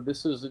the world that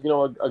this is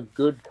a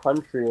good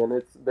country,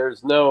 and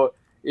there's no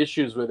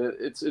issues with it.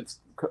 It's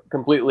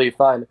completely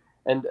fine.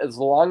 And as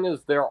long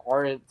as there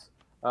aren't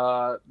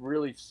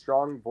really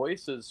strong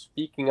voices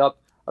speaking up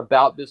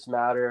about this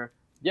matter,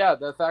 yeah,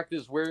 the fact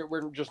is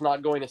we're just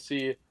not going to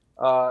see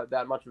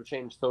that much of a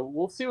change. So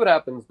we'll see what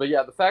happens. But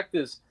yeah, the fact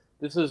is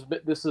this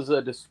is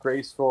a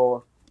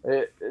disgraceful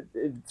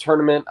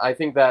tournament. I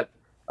think that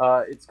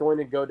it's going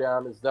to go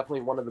down as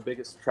definitely one of the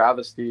biggest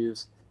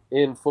travesties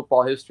in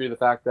football history. The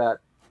fact that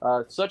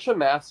such a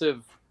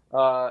massive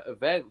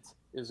event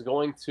is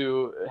going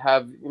to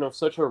have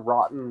such a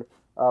rotten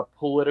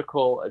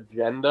political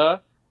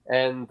agenda,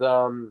 and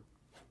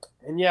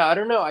yeah, I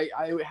don't know.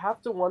 I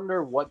have to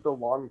wonder what the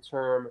long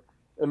term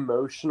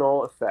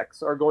emotional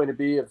effects are going to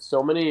be of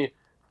so many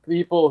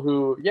people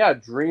who, yeah,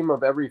 dream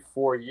of every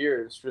 4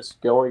 years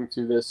just going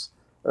to this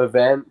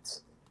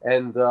event,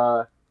 and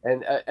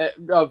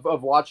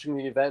of watching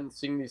the event,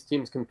 seeing these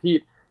teams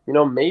compete.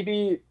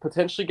 Maybe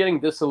potentially getting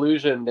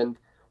disillusioned, and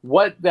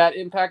what that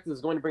impact is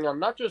going to bring on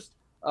not just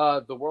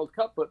the World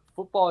Cup, but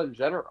football in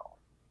general.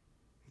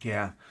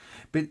 Yeah,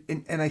 but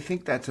and I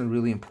think that's a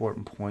really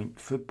important point.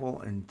 Football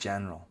in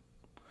general,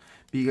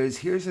 because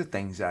here's the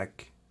thing,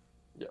 Zach,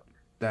 Yeah.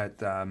 that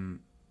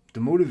the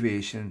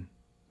motivation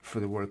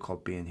for the World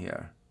Cup being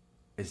here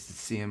is the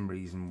same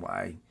reason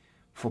why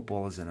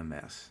football is in a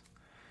mess.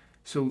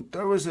 So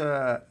there was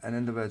an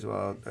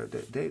individual.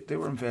 They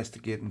were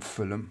investigating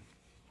Fulham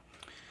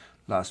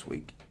last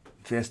week,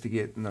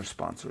 investigating their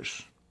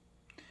sponsors,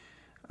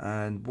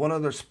 and one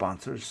of their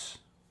sponsors,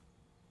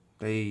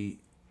 they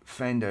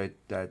found out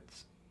that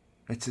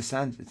it's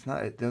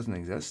not, it doesn't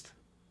exist,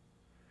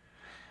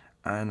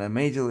 and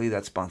immediately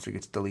that sponsor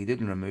gets deleted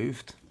and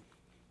removed.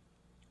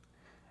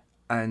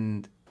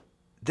 And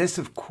this,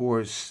 of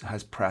course,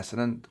 has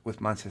precedent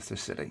with Manchester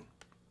City,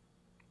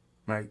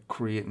 right?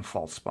 Creating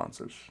false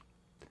sponsors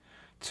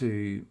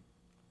to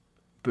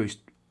boost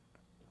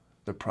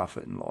their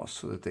profit and loss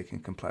so that they can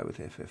comply with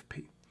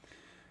FFP.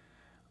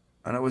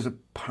 And it was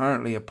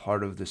apparently a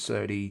part of the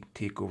Saudi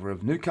takeover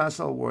of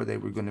Newcastle, where they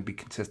were going to be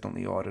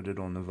consistently audited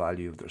on the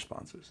value of their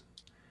sponsors.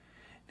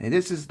 Now,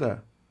 this is the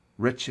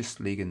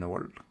richest league in the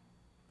world,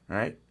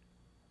 right?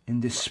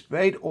 And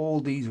despite all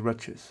these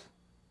riches,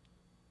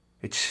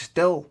 it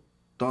still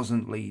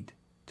doesn't lead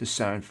to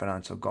sound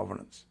financial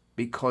governance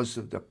because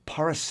of the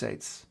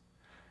parasites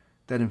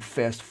that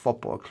infest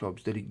football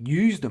clubs, that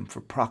use them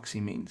for proxy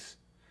means.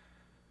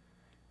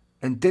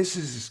 And this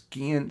is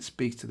again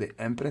speaks to the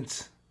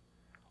impotence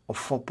of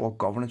football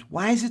governance.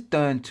 Why is it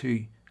down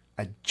to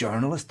a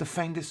journalist to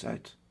find this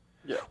out?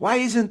 Yeah. Why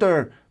isn't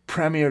there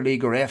Premier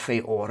League or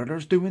FA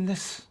auditors doing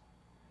this?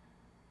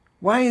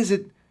 Why is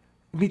it?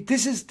 I mean,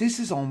 this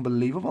is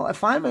unbelievable.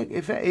 If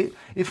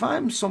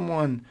I'm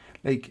someone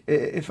like,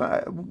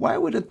 why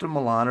would Inter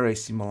Milan or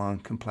AC Milan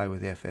comply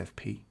with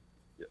FFP?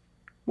 Yeah.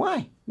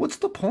 Why? What's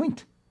the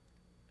point?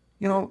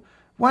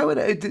 Why would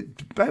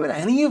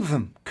any of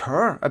them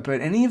care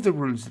about any of the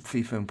rules that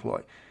FIFA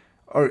employ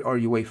or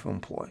UEFA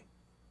employ?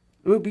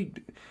 It would be,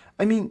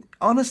 I mean,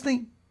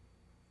 honestly,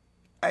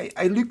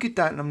 I look at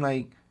that and I'm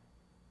like,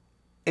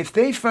 if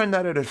they found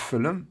that out at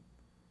Fulham,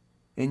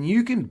 and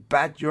you can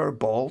bet your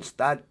balls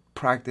that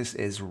practice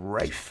is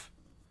rife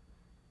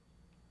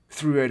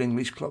throughout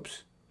English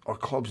clubs or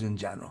clubs in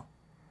general.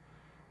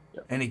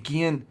 Yeah. And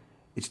again,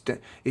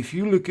 if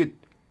you look at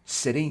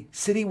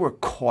City were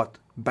caught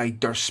by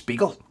Der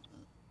Spiegel.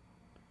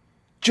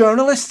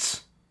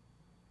 Journalists.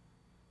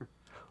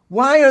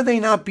 Why are they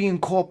not being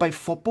caught by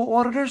football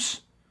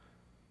auditors?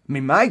 I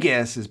mean, my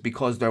guess is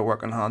because they're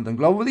working hand in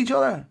glove with each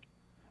other.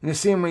 And the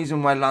same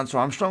reason why Lance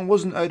Armstrong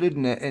wasn't outed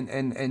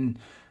in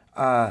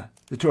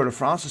the Tour de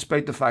France,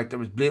 despite the fact that it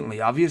was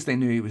blatantly obvious they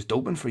knew he was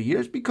doping for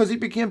years, because he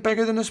became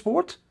bigger than the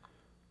sport.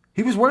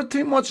 He was worth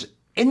too much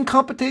in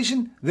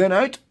competition than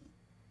out.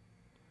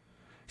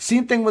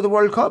 Same thing with the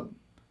World Cup.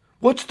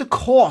 What's the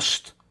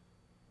cost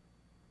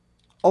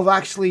of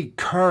actually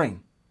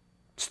caring?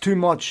 It's too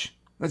much.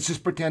 Let's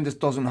just pretend this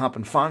doesn't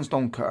happen. Fans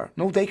don't care.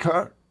 No, they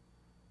care.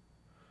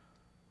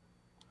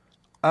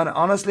 And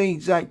honestly,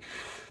 it's like,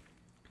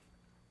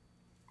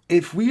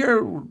 if we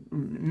are,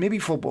 maybe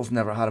football's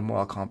never had a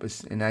moral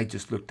compass and I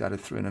just looked at it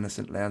through an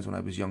innocent lens when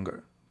I was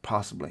younger,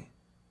 possibly.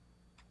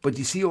 But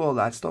you see all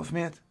that stuff,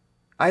 mate?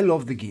 I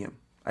love the game.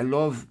 I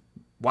love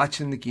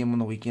watching the game on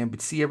the weekend,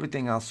 but see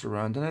everything else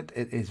surrounding it.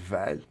 It is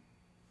vile.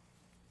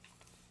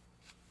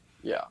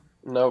 Yeah,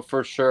 no,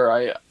 for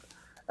sure.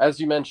 As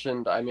you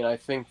mentioned, I mean, I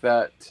think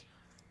that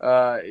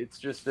it's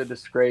just a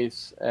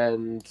disgrace,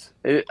 and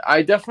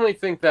I definitely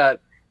think that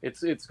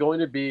it's going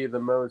to be the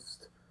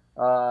most,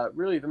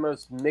 really the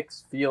most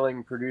mixed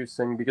feeling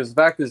producing, because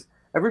the fact is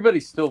everybody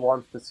still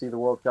wants to see the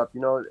World Cup.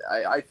 You know,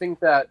 I think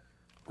that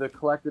the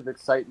collective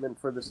excitement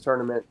for this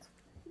tournament,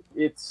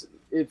 it's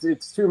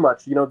too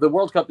much. You know, the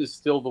World Cup is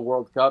still the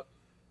World Cup,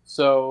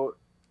 so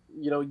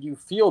you know you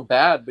feel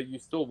bad, but you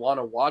still want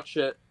to watch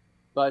it.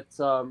 But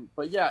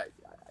yeah,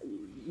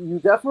 you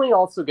definitely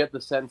also get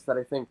the sense that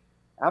I think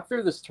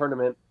after this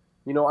tournament,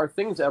 you know, are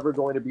things ever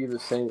going to be the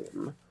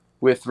same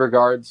with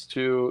regards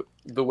to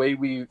the way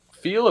we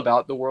feel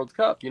about the World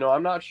Cup? You know,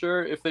 I'm not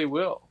sure if they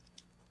will.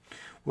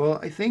 Well,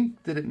 I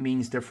think that it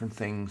means different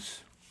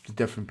things to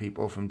different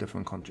people from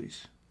different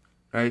countries,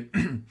 right?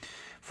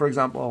 For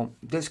example,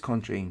 this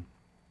country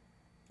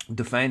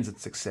defines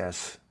its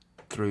success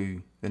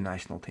through the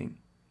national team.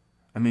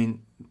 I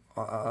mean,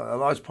 a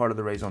large part of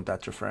the raison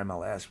d'etre for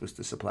MLS was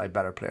to supply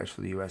better players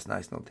for the US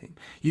national team.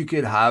 You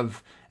could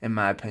have, in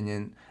my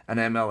opinion, an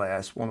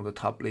MLS, one of the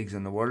top leagues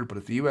in the world, but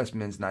if the US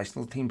men's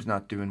national team's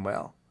not doing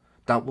well,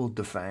 that will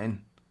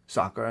define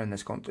soccer in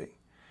this country.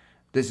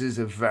 This is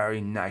a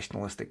very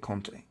nationalistic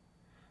country,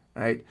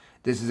 right?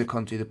 This is a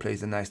country that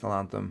plays the national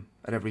anthem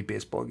at every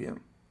baseball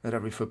game, at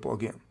every football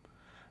game.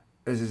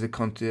 This is a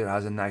country that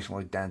has a national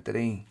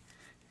identity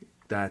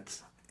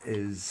that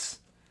is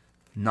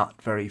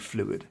not very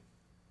fluid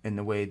in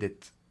the way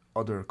that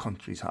other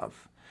countries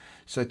have.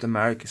 South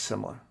America is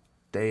similar.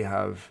 They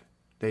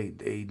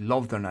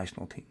love their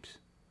national teams.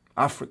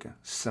 Africa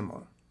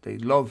similar. They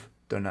love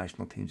their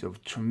national teams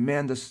of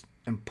tremendous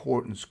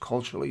importance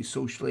culturally,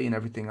 socially, and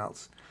everything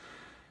else.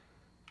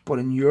 But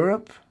in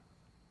Europe,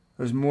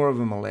 there's more of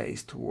a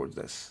malaise towards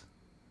this,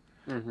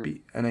 Hmm.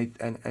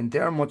 and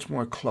they're much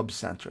more club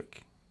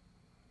centric,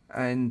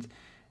 and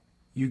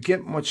you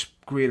get much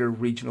greater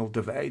regional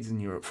divides in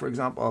Europe. For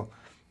example,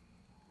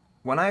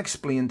 when I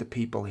explain to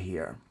people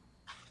here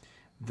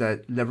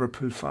that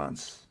Liverpool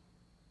fans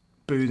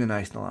boo the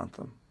national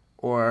anthem,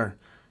 or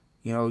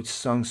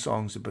sung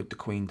songs about the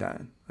Queen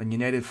down, and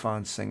United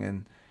fans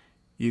singing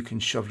 "You can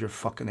shove your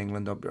fucking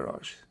England up your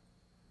arse,"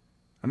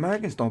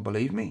 Americans don't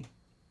believe me.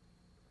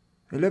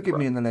 They look at Right.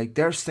 me and they're like,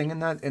 they're singing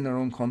that in their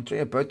own country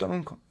about their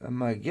own. I'm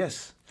like,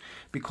 yes,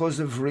 because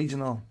of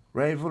regional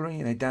rivalry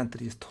and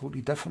identity is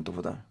totally different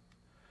over there.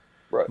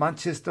 Right.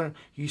 Manchester,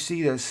 you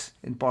see this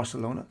in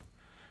Barcelona.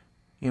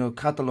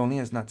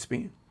 Catalonia is not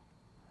Spain.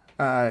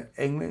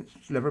 England,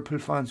 Liverpool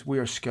fans, we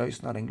are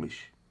Scots, not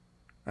English.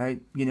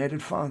 Right?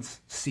 United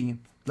fans,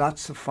 same.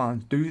 Lots of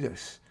fans do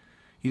this.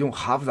 You don't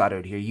have that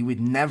out here. You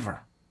would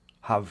never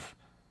have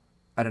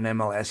at an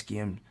MLS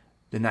game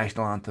the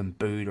national anthem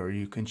booed or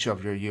you can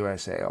shove your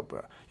USA up.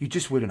 You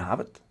just wouldn't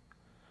have it.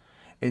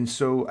 And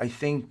so I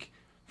think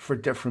for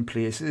different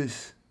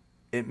places,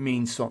 it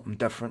means something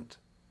different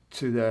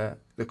to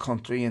the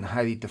country and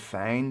how they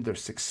define their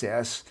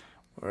success.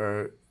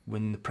 Or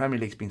when the Premier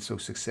League's been so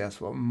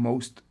successful,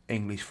 most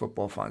English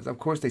football fans, of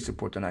course, they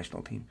support the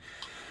national team,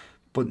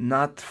 but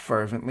not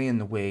fervently in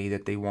the way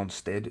that they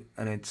once did.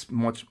 And it's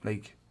much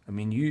like, I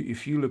mean,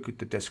 if you look at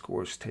the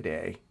discourse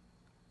today,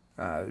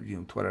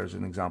 Twitter is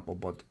an example,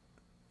 but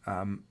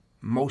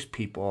most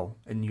people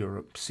in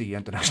Europe see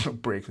international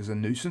breaks as a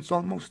nuisance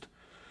almost,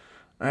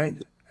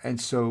 right? And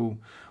so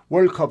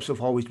World Cups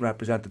have always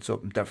represented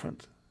something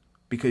different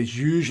because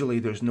usually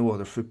there's no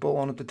other football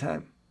on at the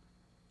time.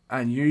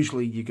 And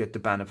usually you get the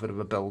benefit of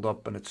a build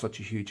up, and it's such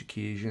a huge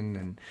occasion,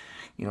 and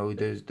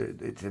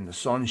it's in the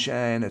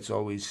sunshine. It's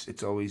always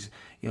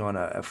in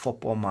a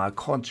football mad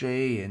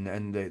country,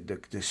 and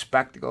the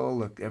spectacle.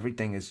 Look,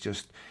 everything is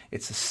just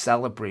it's a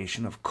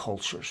celebration of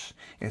cultures.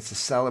 It's a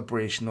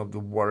celebration of the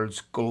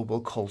world's global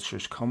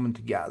cultures coming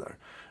together,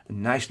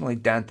 and national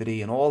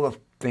identity, and all the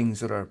things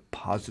that are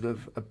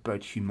positive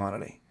about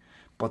humanity.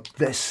 But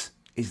this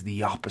is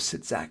the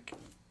opposite, Zach.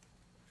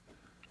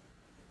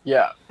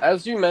 Yeah,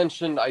 as you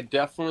mentioned, I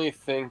definitely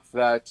think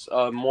that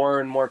more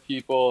and more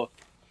people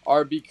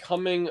are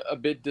becoming a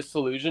bit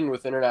disillusioned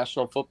with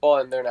international football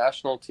and their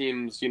national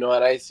teams. You know,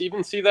 and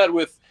even see that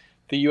with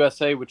the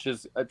USA, which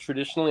is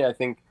traditionally, I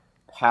think,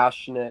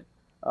 passionate,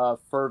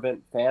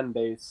 fervent fan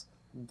base.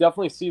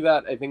 Definitely see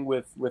that, I think,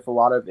 with a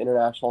lot of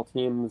international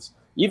teams,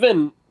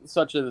 even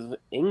such as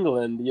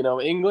England. You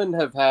know, England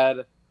have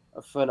had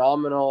a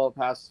phenomenal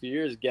past few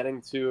years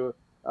getting to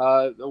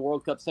the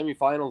World Cup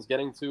semifinals,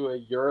 getting to a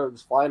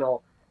Euros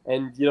final,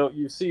 and you know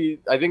you see,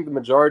 I think the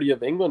majority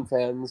of England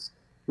fans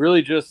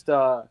really just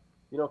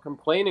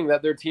complaining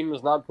that their team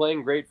is not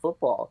playing great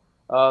football.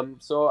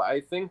 So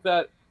I think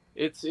that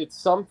it's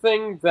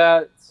something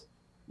that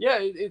yeah,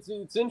 it's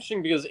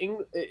interesting because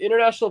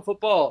international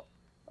football.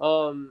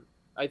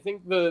 I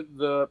think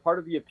the part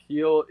of the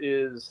appeal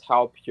is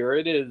how pure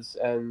it is,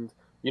 and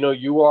you know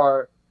you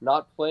are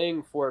not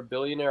playing for a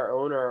billionaire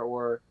owner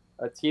or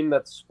a team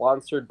that's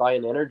sponsored by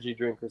an energy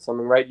drink or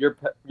something, right? You're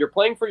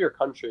playing for your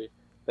country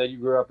that you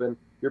grew up in.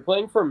 You're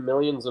playing for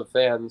millions of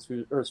fans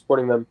who are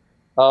supporting them,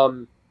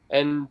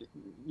 and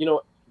you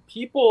know,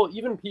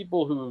 even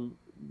people who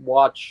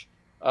watch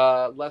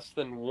less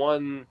than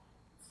one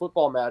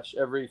football match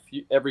every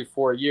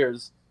 4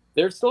 years,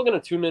 they're still going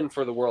to tune in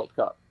for the World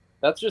Cup.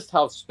 That's just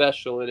how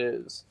special it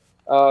is.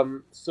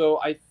 So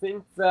I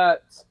think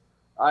that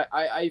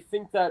I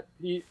think that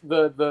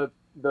the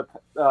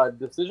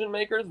decision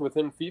makers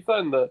within FIFA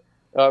and the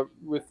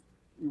with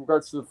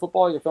regards to the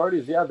footballing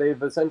authorities, yeah,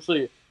 they've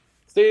essentially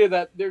stated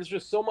that there's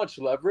just so much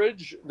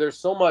leverage, there's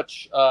so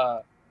much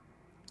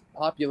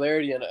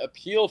popularity and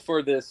appeal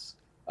for this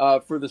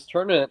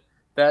tournament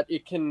that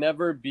it can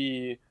never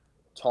be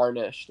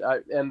tarnished,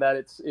 and that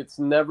it's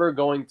never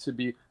going to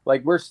be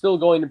like we're still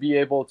going to be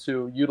able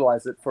to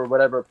utilize it for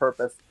whatever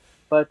purpose.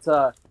 But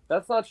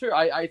that's not true.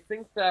 I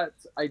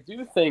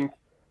do think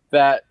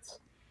that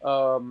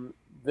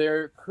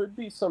there could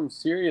be some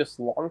serious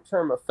long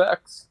term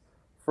effects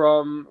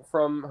from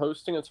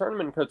hosting a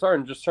tournament in Qatar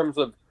in just terms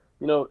of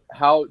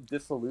how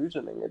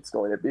disillusioning it's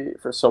going to be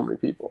for so many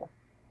people.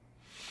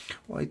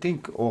 Well, I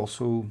think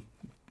also,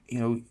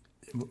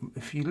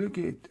 if you look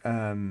at,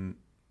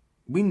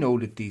 we know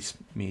that these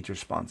major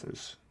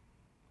sponsors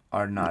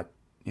are not,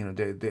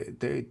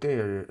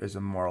 they're as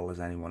immoral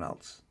as anyone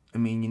else. I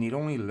mean, you need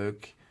only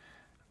look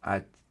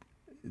at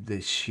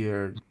the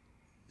sheer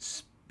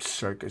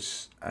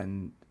circus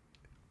and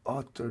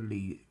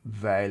utterly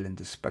vile and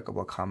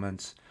despicable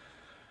comments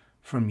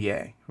from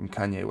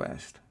Kanye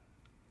West,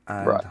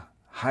 and Right.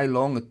 how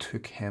long it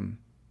took him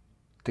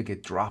to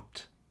get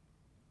dropped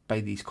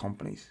by these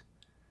companies.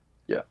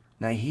 Yeah.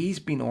 Now, he's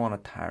been on a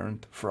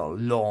tyrant for a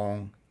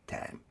long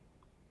time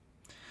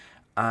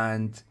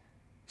and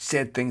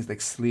said things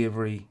like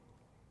slavery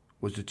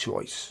was a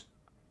choice.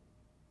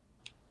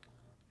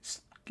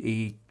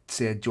 He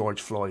said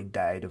George Floyd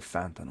died of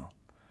fentanyl.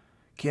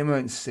 Came out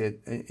and said,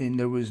 and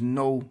there was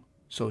no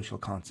social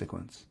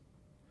consequence.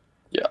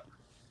 Yeah.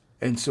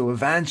 And so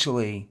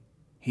eventually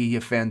he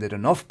offended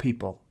enough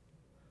people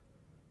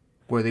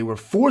where they were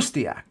forced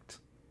to act.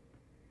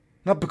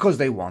 Not because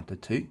they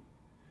wanted to.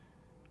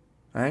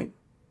 Right?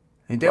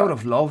 And they would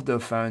have loved to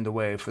have found a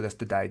way for this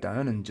to die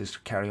down and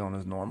just carry on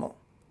as normal.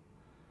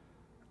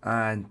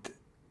 And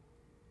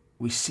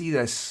we see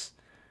this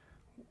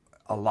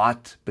a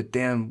lot, but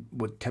then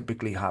what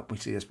typically happens,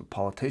 we see this with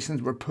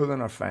politicians, we're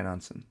pulling our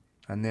financing.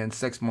 And then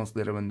 6 months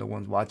later when no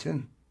one's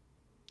watching,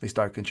 they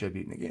start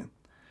contributing again.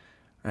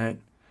 Right?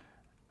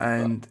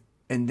 And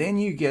then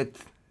you get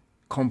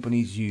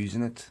companies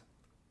using it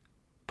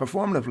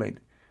performatively.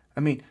 I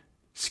mean,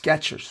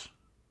 Skechers.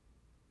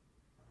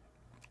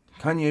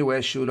 Kanye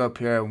West showed up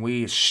here and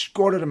we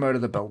escorted him out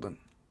of the building.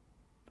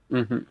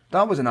 Mm-hmm.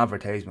 That was an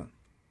advertisement.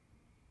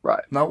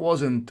 Right. That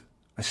wasn't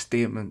a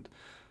statement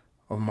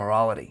of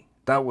morality.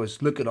 That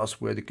was, look at us,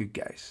 we're the good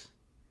guys.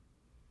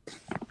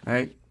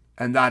 Right?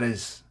 And that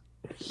is,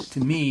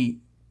 to me,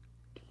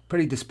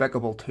 pretty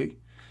despicable too.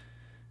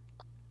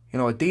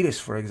 Adidas,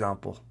 for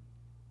example.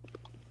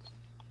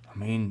 I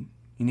mean,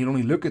 you need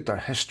only look at their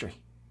history.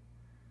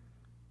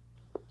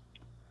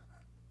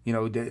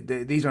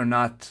 These are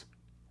not,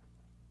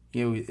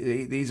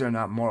 these are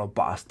not moral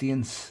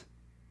bastions.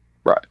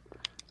 Right.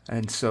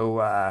 And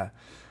so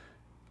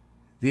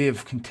they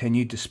have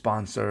continued to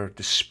sponsor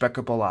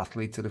despicable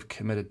athletes that have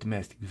committed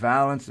domestic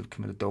violence, have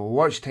committed the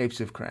worst types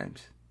of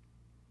crimes.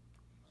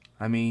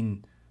 I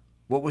mean,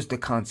 what was the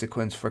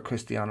consequence for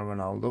Cristiano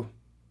Ronaldo?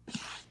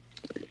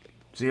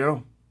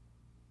 Zero.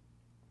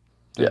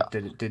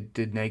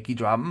 Did Nike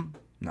drop him?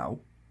 No.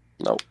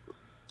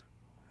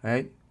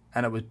 Right?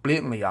 And it was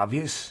blatantly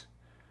obvious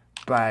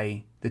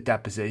by the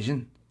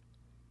deposition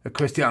that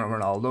Cristiano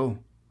Ronaldo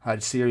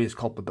had serious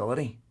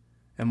culpability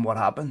in what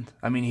happened.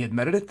 I mean, he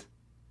admitted it.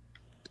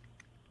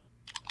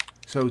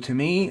 So to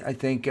me, I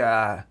think,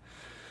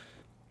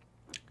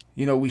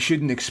 we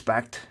shouldn't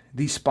expect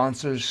these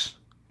sponsors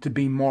to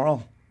be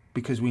moral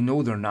because we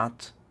know they're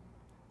not.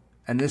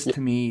 And this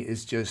to me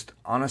is just,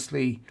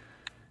 honestly,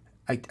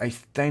 I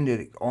find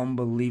it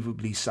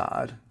unbelievably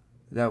sad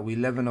that we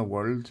live in a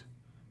world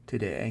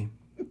today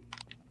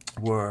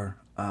where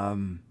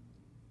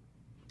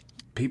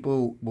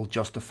people will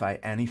justify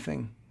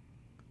anything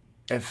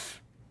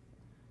if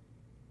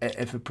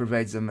it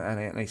provides them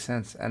any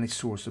sense, any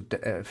source of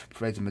if it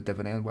provides them a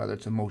dividend, whether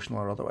it's emotional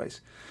or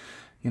otherwise.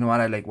 You know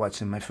what? I like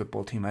watching my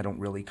football team. I don't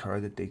really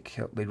care that they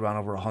ran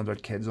over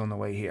 100 kids on the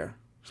way here,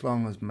 as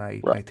long as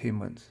my team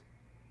wins.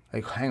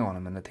 Like, hang on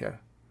a minute here.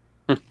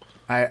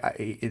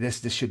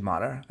 This should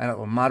matter, and it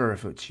will matter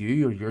if it's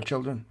you or your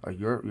children or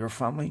your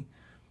family.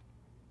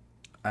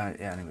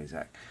 Anyways,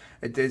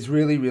 it is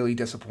really, really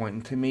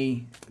disappointing to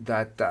me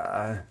that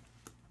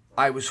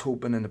I was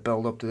hoping in the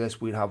build up to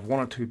this we'd have one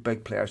or two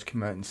big players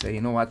come out and say,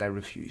 you know what, I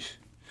refuse.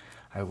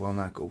 I will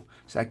not go.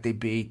 It's like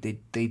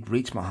they'd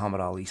reach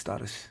Muhammad Ali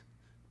status.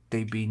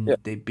 They'd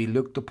be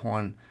looked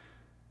upon.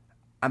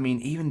 I mean,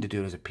 even to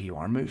do it as a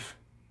PR move.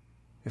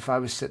 If I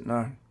was sitting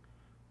there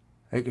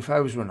Like if I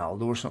was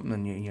Ronaldo or something,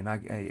 and you're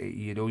not,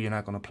 you're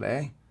not going to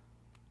play.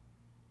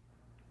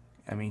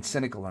 I mean,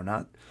 cynical or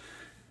not.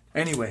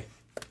 Anyway,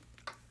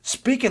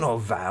 speaking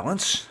of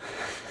violence,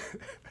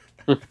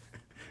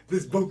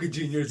 this Boca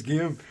Juniors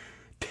game,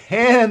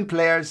 10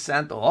 players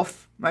sent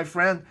off, my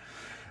friend.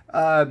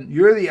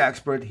 You're the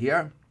expert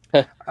here.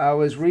 I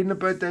was reading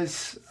about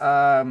this.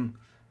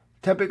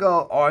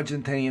 Typical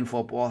Argentinian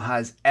football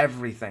has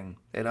everything.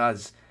 It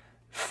has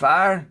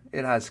fire,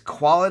 it has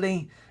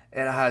quality,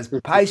 it has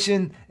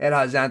passion, it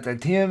has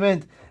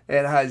entertainment,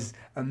 it has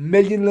a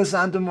million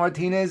Lisandro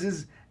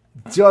Martinez's.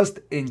 Just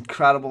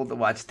incredible to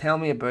watch. Tell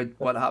me about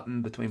what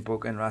happened between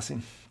Boca and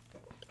Racing.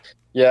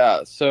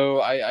 Yeah, so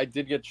I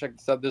did get checked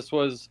this out. This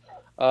was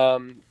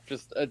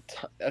just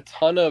a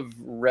ton of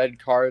red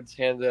cards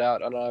handed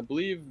out on, I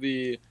believe,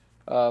 the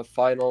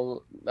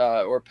final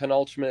or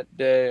penultimate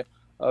day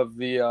of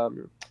the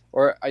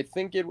or I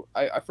think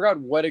I forgot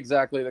what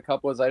exactly the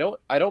cup was. I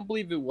don't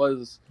believe it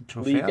was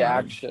league Trofeo, right?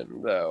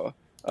 action though.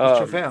 It was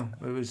Um,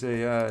 Trofeo. It was a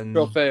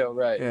Trofeo,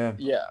 right? yeah.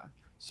 Yeah.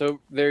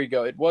 So there you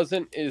go. It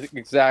wasn't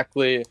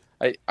exactly.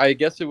 I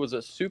guess it was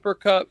a Super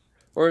Cup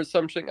or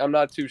something. I'm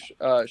not too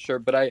sure,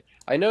 but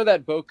I know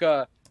that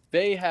Boca,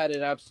 they had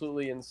an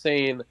absolutely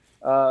insane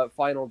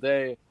final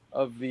day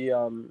of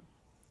the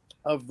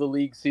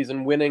league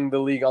season, winning the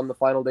league on the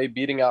final day,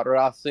 beating out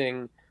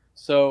Racing.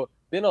 So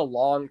been a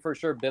long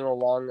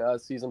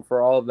season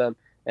for all of them,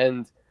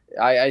 and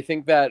I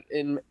think that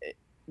a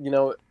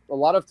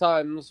lot of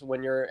times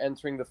when you're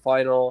entering the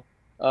final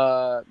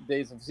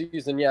days of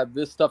season, yeah,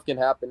 this stuff can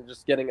happen.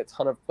 Just getting a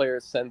ton of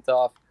players sent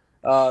off,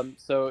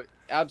 so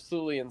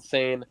absolutely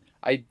insane.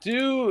 I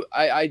do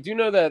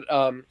know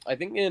that I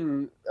think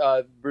in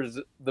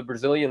the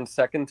Brazilian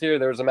second tier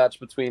there was a match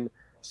between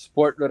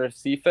Sport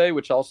Recife,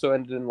 which also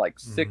ended in like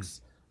Mm-hmm.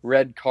 6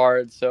 red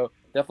cards. So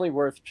definitely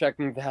worth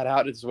checking that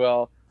out as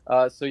well.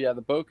 So yeah,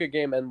 the Boca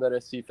game and the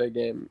Recife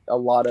game, a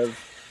lot of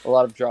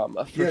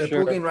drama for Yeah, the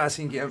sure. Boca and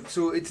Racing game.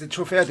 So it's the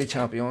Trofeo de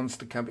Champions,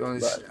 the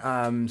Campeones.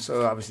 But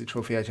So obviously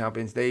Trofeo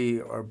Champions.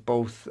 They are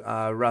both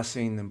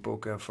Racing and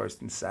Boca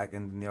first and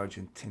second in the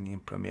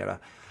Argentinian Primera.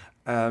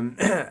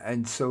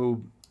 And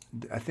so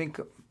I think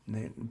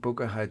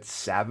Boca had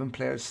 7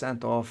 players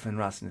sent off and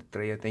Racing had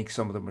 3. I think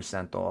some of them were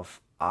sent off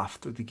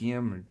after the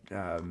game,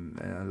 and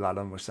a lot of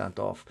them were sent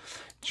off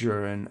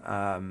during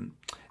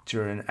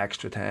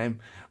extra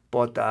time.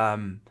 But I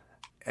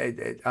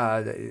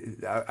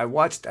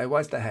watched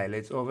the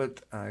highlights of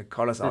it.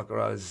 Carlos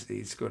Alcaraz,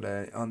 he's got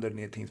a under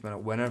 18th minute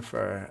winner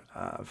for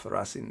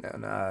Racing,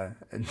 and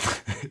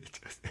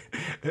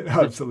it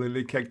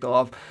absolutely kicked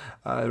off.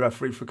 The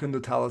referee Facundo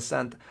Talos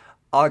sent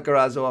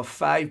Alcaraz off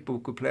 5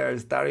 Boca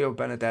players: Dario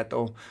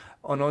Benedetto,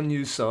 an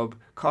unused sub,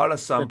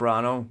 Carlos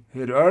Zambrano, who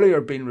had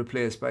earlier been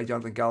replaced by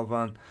Jonathan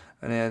Galvan,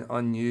 and then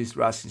unused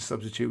Racing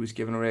substitute was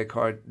given a red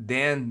card.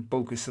 Then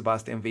Boca's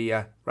Sebastian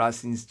Villa,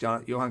 Racing's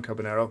Johan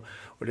Caballero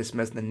were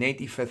dismissed in the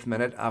 95th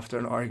minute after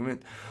an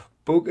argument.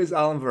 Boca's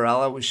Alan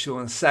Varela was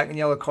shown a second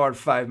yellow card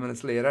 5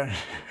 minutes later.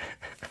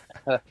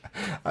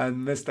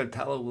 And Mr.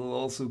 Tello will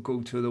also go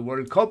to the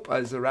World Cup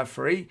as a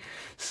referee.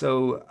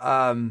 So,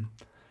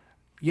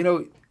 you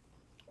know,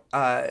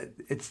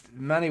 it's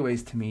in many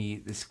ways to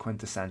me this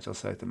quintessential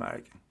South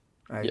American.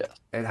 Right? yeah,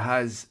 It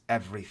has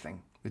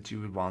everything that you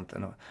would want.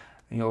 And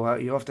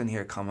you often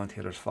hear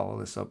commentators follow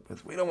this up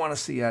with, "We don't want to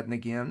see that in the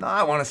game." No,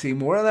 I want to see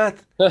more of that.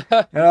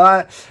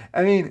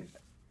 I mean,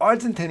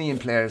 Argentinian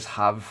players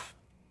have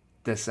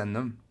this in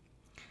them,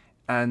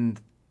 and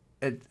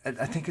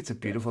I think it's a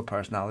beautiful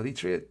personality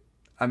trait.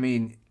 I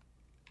mean,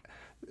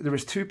 there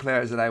was 2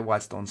 players that I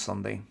watched on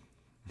Sunday.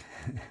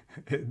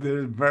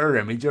 They're a mirror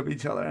image of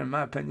each other, in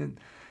my opinion.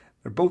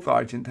 They're both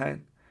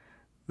Argentine.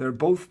 They're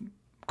both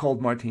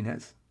called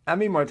Martinez.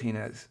 Emi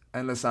Martinez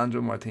and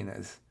Lisandro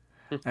Martinez.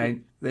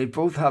 And they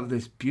both have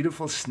this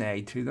beautiful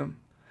snide to them.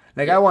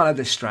 Like, I wanted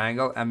to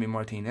strangle Emi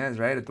Martinez,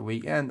 right, at the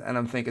weekend. And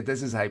I'm thinking,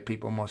 this is how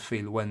people must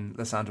feel when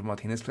Lisandro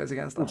Martinez plays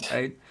against them,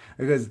 right?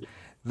 Because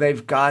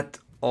they've got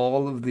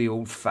all of the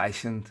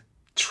old-fashioned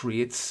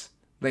traits.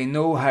 They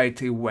know how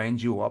to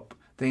wind you up.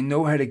 They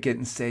know how to get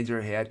inside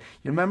your head.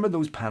 You remember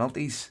those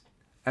penalties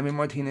Emi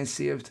Martinez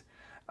saved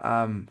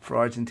for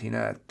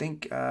Argentina? I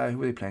think, who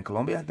were they playing?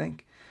 Colombia, I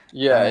think.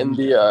 yeah, in And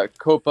the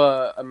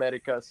Copa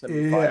America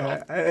semifinal.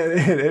 yeah,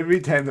 and every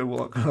time they're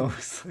walking, I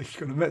was like,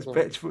 "Gonna miss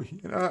pitch," but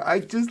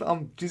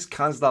I'm just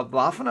can't stop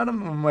laughing at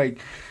him. I'm like,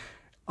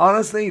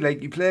 honestly,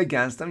 like, you play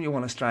against them, you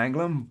want to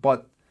strangle them,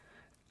 but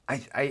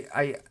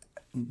I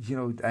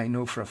I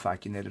know for a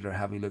fact United are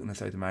heavily looking at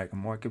the South American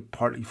market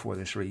partly for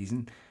this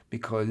reason,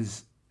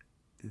 because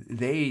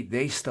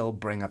they still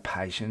bring a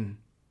passion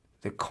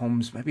that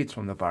comes, maybe it's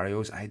from the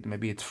barrios,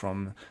 maybe it's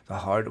from the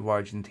heart of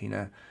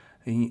Argentina,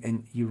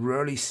 and you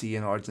rarely see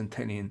an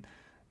Argentinian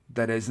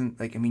that isn't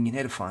like, I mean,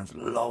 United fans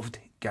loved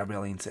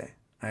Gabriel Ince,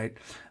 right?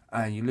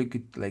 And you look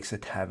at like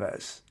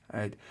Tevez,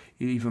 right?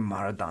 You even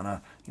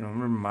Maradona,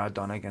 remember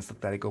Maradona against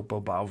Atletico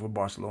Bilbao for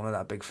Barcelona,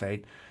 that big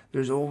fight.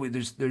 There's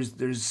always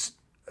there's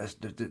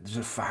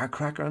a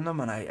firecracker in them,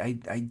 and I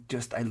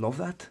love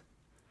that.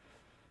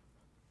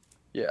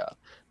 Yeah,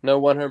 no,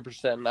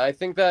 100%. I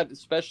think that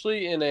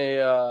especially in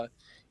a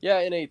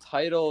in a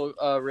title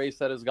race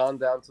that has gone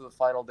down to the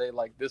final day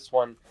like this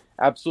one,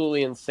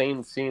 absolutely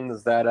insane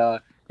scenes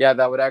that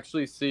that would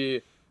actually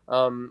see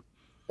um,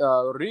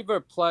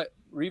 River Plate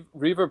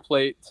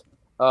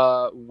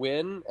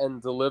win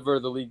and deliver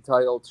the league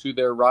title to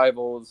their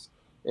rivals.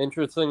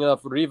 Interesting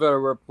enough, River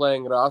were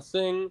playing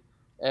Racing,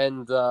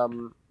 and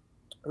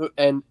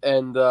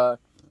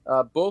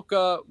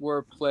Boca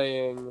were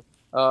playing.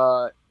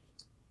 Uh,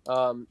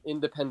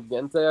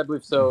 Independiente, I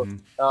believe. So Hmm.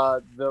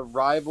 the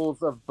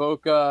rivals of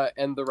Boca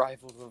and the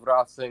rivals of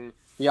Racing,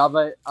 the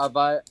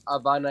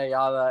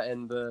Avanayada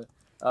and the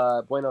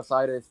Buenos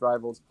Aires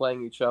rivals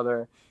playing each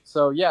other.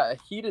 So yeah, a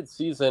heated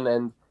season,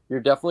 and you're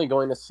definitely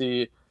going to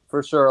see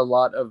for sure a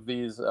lot of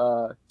these.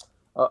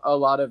 A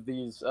lot of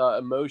these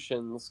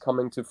emotions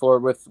coming to fore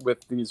with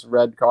these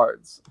red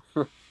cards.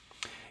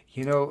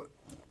 You know,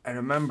 I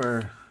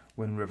remember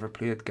when River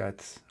Plate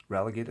got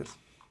relegated,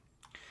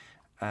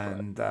 Right.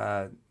 and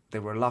they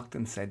were locked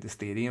inside the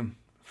stadium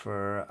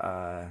for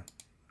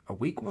a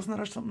week, wasn't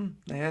it, or something?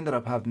 They ended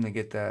up having to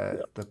get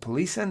Yeah. the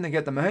police in to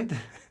get them out.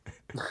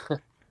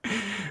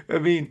 I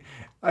mean,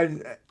 I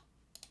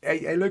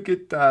I look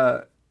at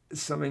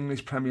some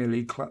English Premier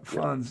League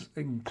Yeah. fans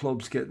and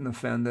clubs getting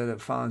offended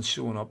at fans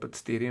showing up at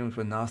stadiums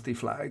with nasty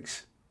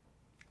flags.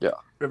 Yeah.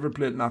 River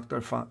Plate knocked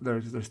their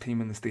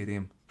team in the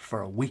stadium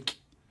for a week,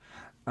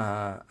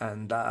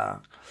 and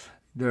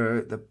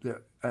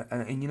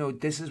and you know,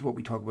 this is what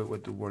we talk about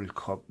with the World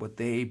Cup, what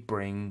they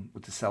bring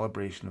with the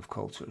celebration of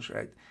cultures,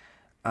 right?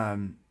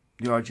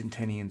 The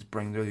Argentinians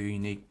bring their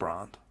unique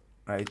brand,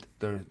 right?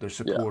 Their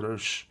Yeah.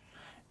 supporters.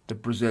 The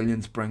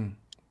Brazilians bring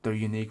their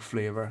unique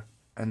flavour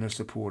and their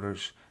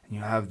supporters. And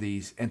you have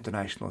these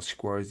international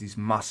squares, these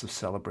massive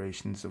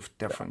celebrations of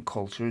different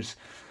cultures.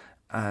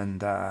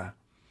 And I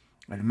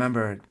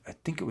remember, I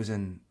think it was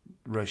in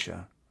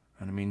Russia.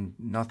 And I mean,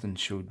 nothing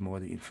showed more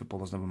that football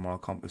doesn't have a moral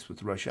compass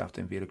with Russia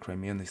after invaded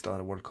Crimea and they still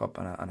had a World Cup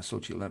and a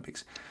Sochi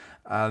Olympics.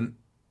 Um,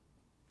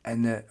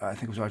 and I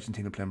think it was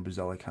Argentina playing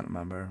Brazil. I can't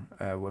remember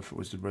if it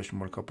was the Russian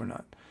World Cup or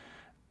not.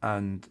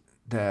 And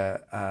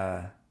the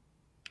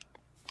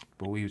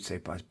but we would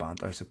say as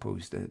banter, I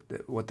suppose.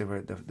 What they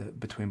were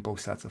between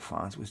both sets of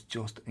fans was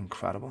just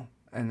incredible,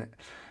 and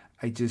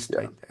I just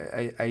Yeah.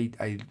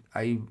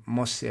 I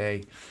must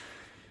say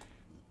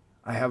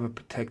I have a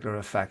particular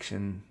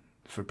affection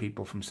for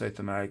people from South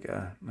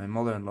America. My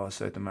mother-in-law is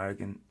South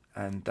American,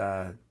 and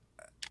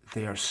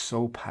they are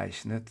so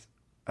passionate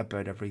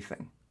about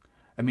everything.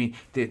 I mean,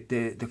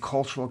 the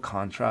cultural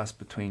contrast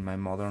between my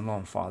mother-in-law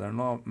and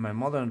father-in-law. My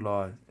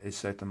mother-in-law is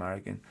South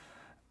American,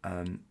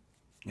 and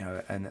you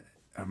know, and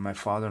my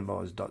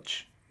father-in-law is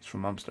Dutch. He's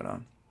from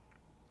Amsterdam,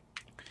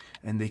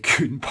 and they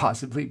couldn't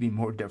possibly be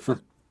more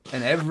different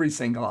in every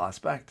single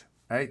aspect,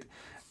 right?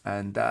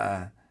 And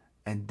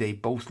and they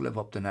both live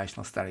up to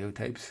national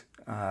stereotypes,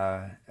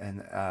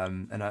 in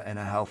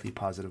a healthy,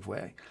 positive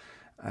way.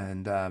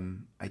 And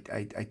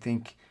I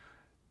think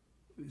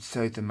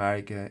South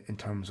America, in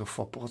terms of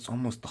football, it's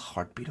almost the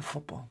heartbeat of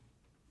football.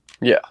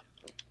 Yeah.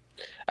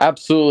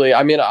 Absolutely.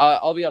 I mean,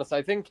 I'll be honest.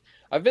 I think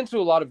I've been to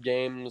a lot of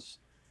games,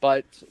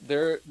 but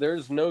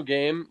there's no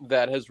game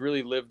that has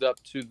really lived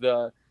up to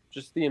the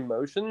just the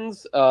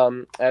emotions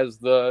as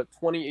the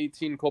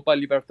 2018 Copa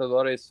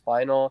Libertadores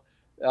final.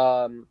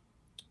 Um,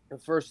 the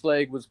first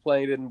leg was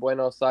played in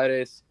Buenos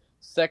Aires.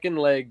 Second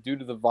leg, due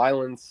to the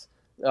violence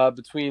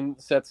between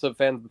sets of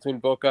fans between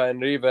Boca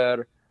and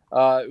River,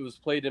 it was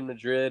played in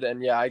Madrid.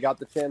 And yeah, I got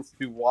the chance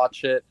to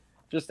watch it.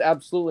 Just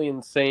absolutely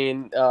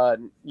insane.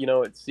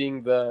 It's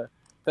seeing the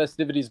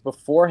festivities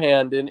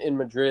beforehand in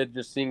Madrid,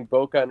 just seeing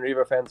Boca and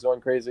River fans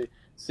going crazy,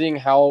 seeing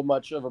how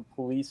much of a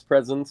police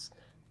presence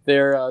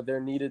there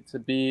needed to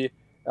be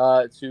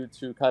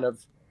to kind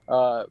of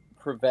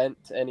prevent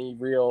any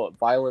real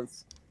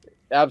violence.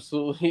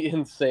 Absolutely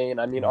insane.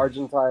 I mean, Mm.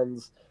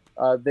 Argentines,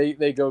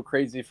 they go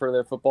crazy for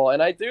their football,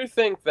 and I do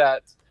think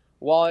that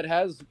while it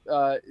has,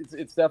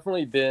 it's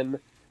definitely been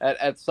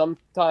at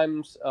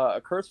sometimes a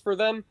curse for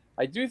them.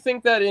 I do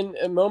think that in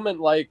a moment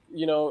like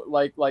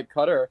like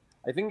Qatar,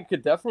 I think it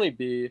could definitely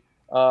be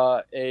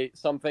a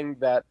something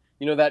that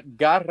that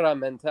garra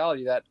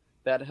mentality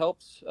that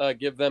helps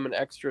give them an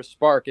extra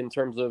spark in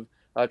terms of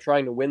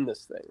trying to win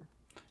this thing.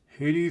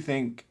 Who do you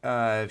think, if you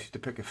had to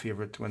pick a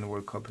favourite to win the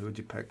World Cup, who would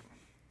you pick?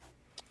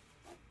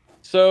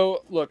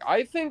 So, look,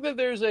 I think that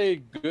there's a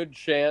good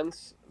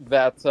chance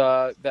that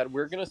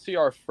we're going to see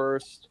our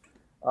first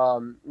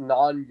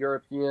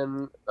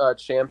non-European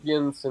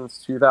champion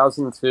since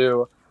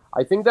 2002.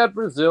 I think that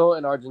Brazil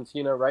and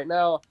Argentina right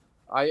now,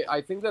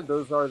 I think that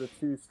those are the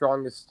two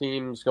strongest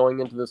teams going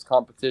into this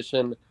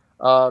competition.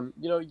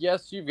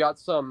 Yes, you've got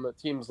some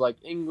teams like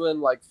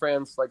England, like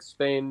France, like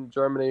Spain,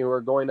 Germany, who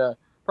are going to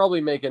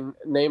probably make a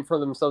name for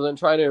themselves and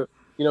try to,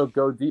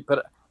 go deep.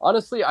 But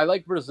honestly, I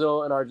like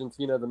Brazil and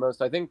Argentina the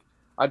most. I think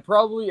I'd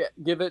probably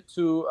give it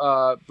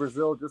to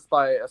Brazil just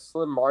by a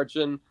slim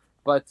margin,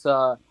 but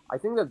I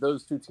think that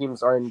those two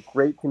teams are in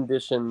great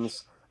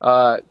conditions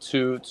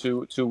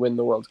to win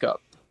the World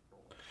Cup.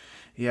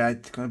 Yeah,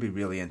 it's going to be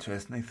really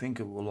interesting. I think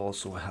it will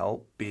also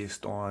help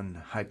based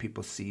on how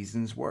people's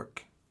seasons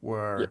work, Yeah,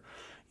 where,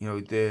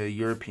 the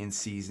European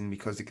season,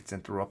 because it gets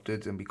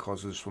interrupted and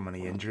because there's so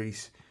many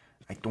injuries,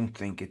 I don't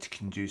think it's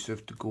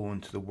conducive to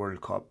going to the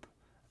World Cup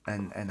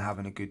and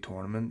having a good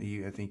tournament.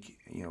 I think,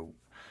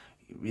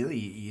 really,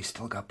 you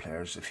still got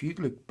players. If you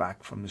look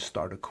back from the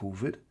start of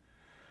COVID,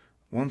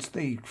 once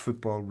the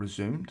football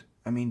resumed,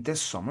 I mean,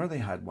 this summer they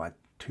had, what,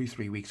 2,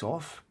 3 weeks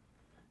off?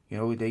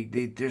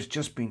 There's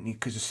just been,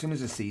 because as soon as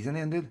the season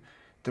ended,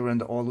 they were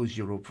into all those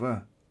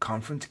Europa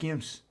conference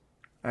games,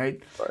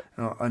 right?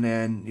 right. And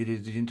then you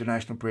did the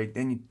international break.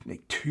 Then you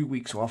like 2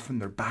 weeks off, and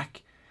they're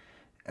back.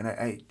 And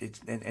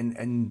it's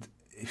and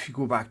if you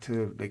go back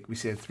to, like we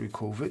said, through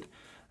COVID,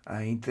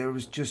 there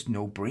was just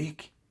no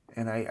break,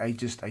 and I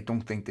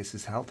don't think this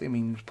is healthy. I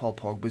mean, Paul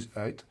Pogba's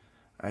out.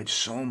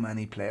 So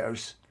many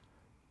players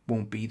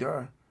won't be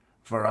there.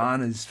 Right.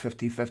 Varane is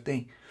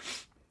 50-50.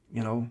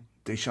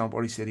 Deschamps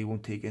already said he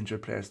won't take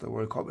injured players to the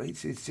World Cup.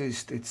 It's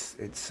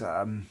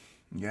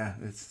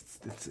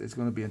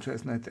going to be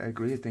interesting. I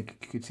agree. I think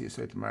you could see a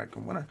South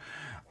American winner.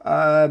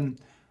 Um,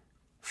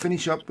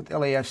 Finish up with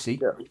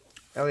LAFC. Yeah.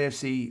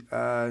 LAFC,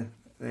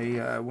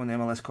 they won the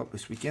MLS Cup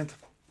this weekend.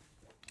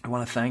 I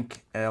want to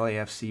thank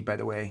LAFC, by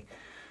the way,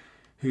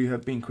 who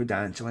have been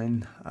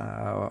credentialing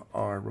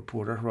our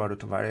reporter, Gerardo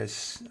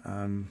Tavares,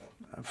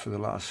 for the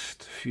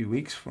last few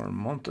weeks, for a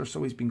month or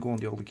so. He's been going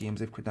to all the games.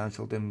 They've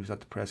credentialed him. He was at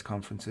the press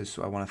conferences.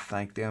 So I want to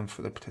thank them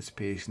for their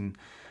participation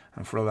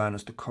and for allowing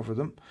us to cover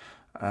them.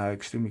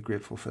 Extremely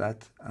grateful for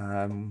that.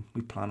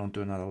 We plan on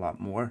doing that a lot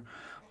more.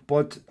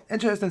 But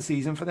interesting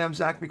season for them,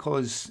 Zach,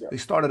 because Yeah. they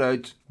started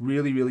out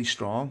really, really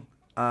strong.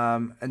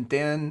 And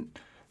then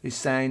they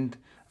signed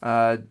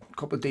a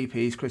couple of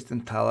DPs,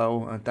 Christian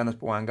Tallow and Dennis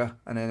Bouanga.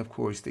 And then, of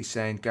course, they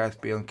signed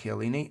Gareth Bale and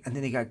Chiellini. And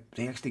then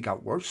they actually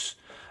got worse.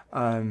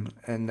 And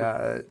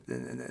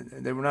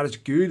they were not as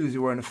good as they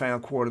were in the final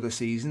quarter of the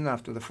season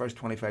after the first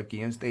 25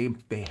 games. They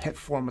hit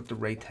form at the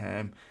right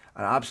time.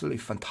 An absolutely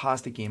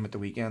fantastic game at the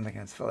weekend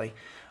against Philly.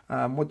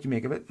 What do you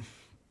make of it?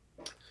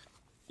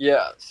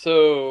 Yeah,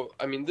 so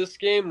I mean, this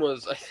game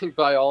was, I think,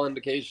 by all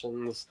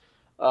indications,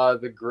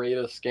 the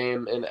greatest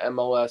game in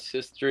MLS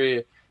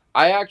history.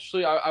 I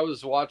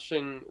was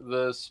watching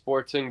the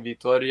Sporting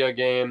Vitoria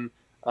game,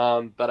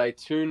 but I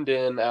tuned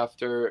in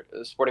after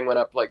Sporting went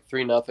up like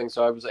 3-0,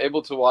 so I was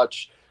able to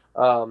watch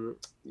um,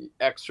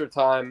 extra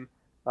time.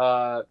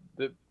 And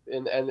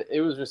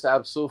it was just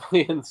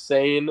absolutely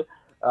insane.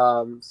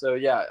 So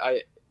yeah,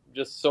 I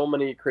just so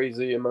many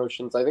crazy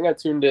emotions. I think I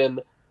tuned in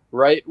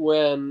right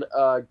when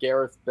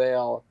Gareth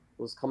Bale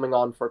was coming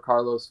on for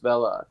Carlos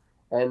Vela.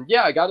 And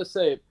yeah, I got to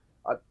say,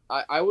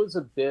 I was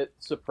a bit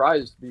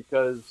surprised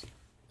because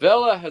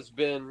Vela has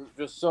been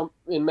just so,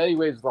 in many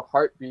ways, the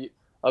heartbeat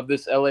of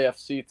this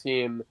LAFC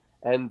team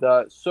and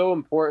so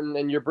important.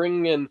 And you're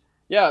bringing in,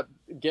 yeah,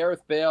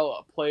 Gareth Bale,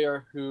 a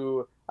player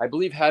who I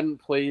believe hadn't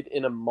played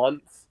in a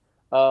month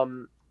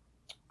um,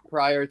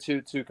 prior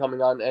to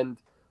coming on. And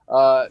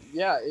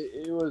yeah,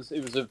 it was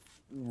a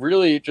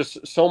really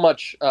just so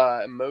much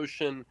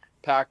emotion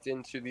packed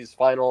into these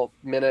final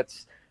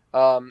minutes.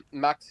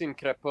 Maxime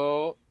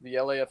Crepeau, the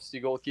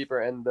LAFC goalkeeper,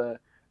 and the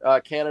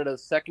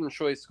Canada's second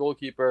choice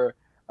goalkeeper,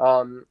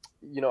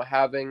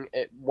 having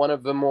one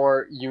of the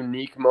more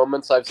unique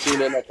moments I've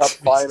seen in a cup Jesus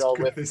final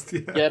with Christ, yeah.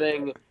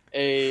 getting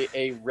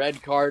a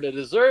red card, a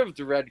deserved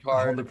red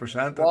card,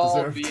 100% that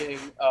while deserved.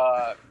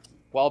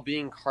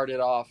 being carted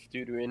off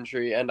due to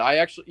injury. And I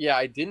actually, yeah,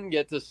 I didn't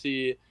get to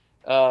see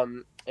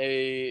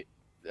a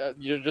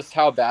just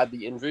how bad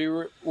the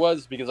injury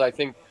was because I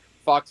think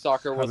Fox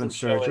Soccer Having wasn't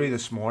surgery showing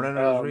this morning,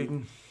 I was um,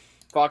 reading.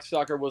 Fox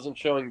Soccer wasn't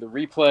showing the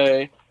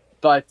replay,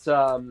 but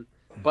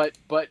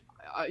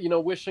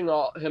wishing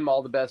him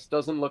all the best.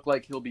 Doesn't look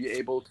like he'll be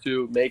able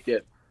to make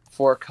it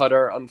for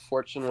Qatar,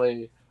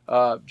 unfortunately.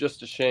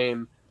 Just a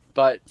shame.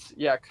 But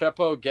yeah,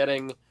 Crepo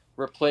getting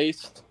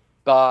replaced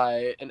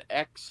by an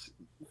ex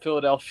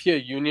Philadelphia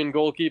Union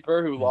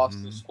goalkeeper who lost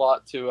his Mm-hmm.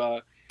 spot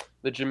to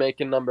the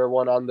Jamaican number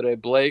one Andre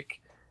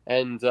Blake,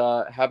 and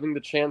having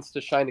the chance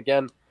to shine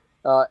again.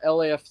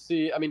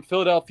 LAFC, I mean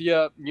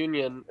Philadelphia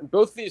Union,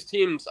 both these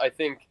teams, I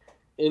think,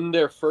 in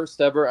their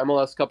first ever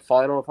MLS Cup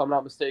final, if I'm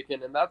not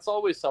mistaken, and that's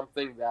always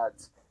something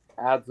that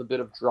adds a bit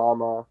of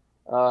drama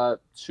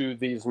to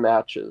these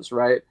matches,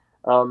 right?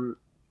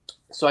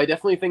 So I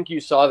definitely think you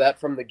saw that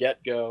from the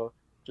get go.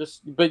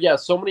 But yeah,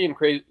 so many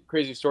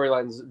crazy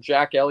storylines.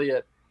 Jack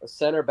Elliott, a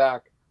center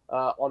back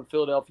on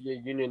Philadelphia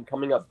Union,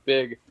 coming up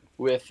big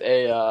with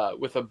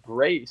a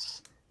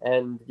brace,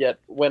 and yet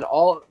when it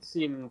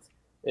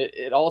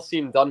all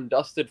seemed done and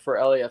dusted for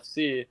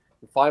LAFC.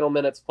 The final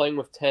minutes, playing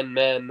with 10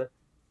 men.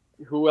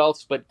 Who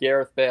else but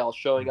Gareth Bale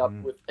showing up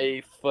Mm-hmm. with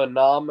a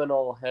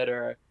phenomenal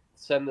header,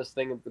 send this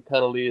thing into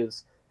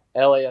penalties.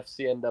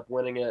 LAFC end up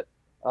winning it.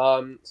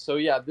 So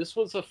yeah, this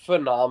was a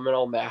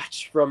phenomenal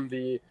match from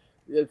the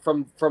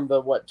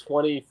what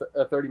 20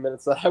 30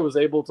 minutes that I was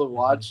able to Mm-hmm.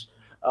 watch.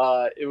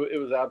 It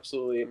was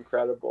absolutely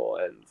incredible,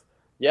 and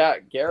yeah,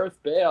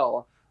 Gareth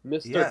Bale,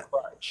 Mr. Yeah,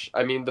 Clutch.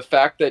 I mean, the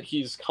fact that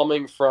he's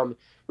coming from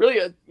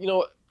really,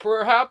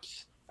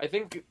 perhaps I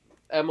think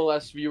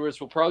MLS viewers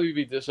will probably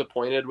be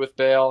disappointed with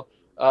Bale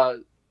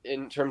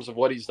in terms of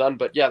what he's done.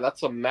 But yeah,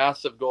 that's a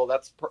massive goal.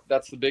 That's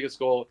the biggest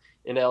goal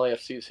in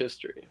LAFC's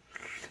history.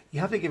 You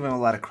have to give him a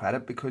lot of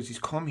credit because he's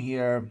come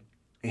here.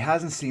 He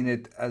hasn't seen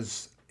it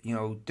as,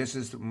 this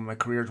is my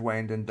career's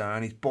winding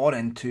down. He's bought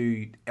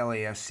into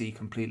LAFC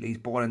completely. He's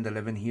bought into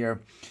living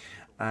here,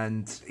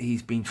 and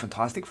he's been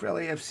fantastic for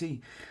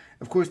LAFC.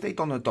 Of course, they've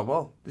done a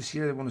double this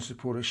year. They won a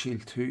Supporters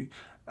Shield too.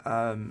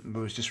 I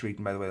was just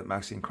reading, by the way, that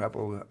Maxime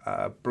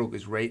Crepeau broke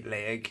his right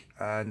leg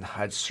and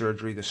had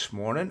surgery this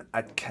morning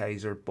at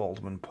Kaiser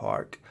Baldwin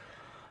Park,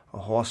 a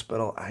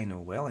hospital I know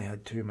well. I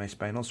had 2 of my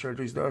spinal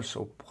surgeries there,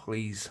 so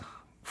please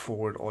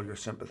forward all your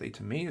sympathy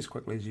to me as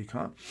quickly as you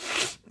can.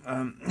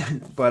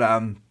 But I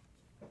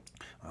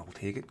will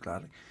take it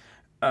gladly.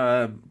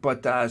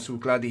 So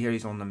glad to hear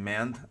he's on the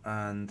mend.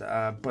 And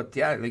but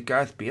yeah, like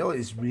Gareth Bale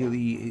is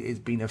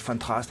been a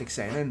fantastic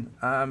signing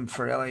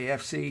for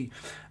LAFC,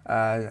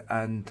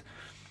 and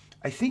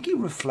I think he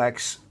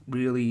reflects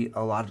really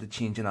a lot of the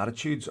changing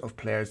attitudes of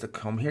players that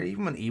come here.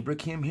 Even when Ibra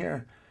came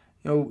here,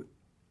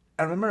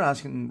 I remember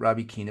asking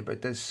Robbie Keane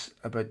about this,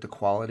 about the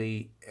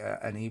quality,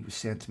 and he was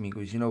saying to me, he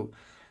goes,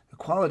 the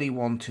quality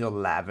 1 to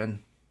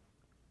 11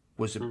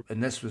 was,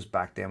 and this was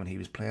back then when he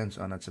was playing,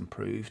 and it's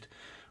improved,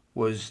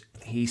 was,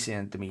 he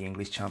saying to me,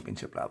 English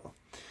Championship level.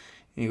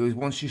 He goes,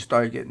 once you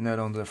start getting out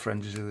onto the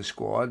fringes of the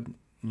squad,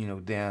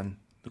 then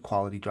the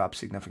quality drops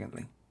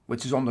significantly,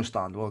 which is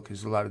understandable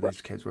because a lot of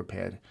these kids were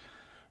paid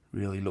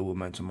really low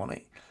amounts of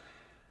money.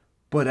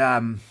 But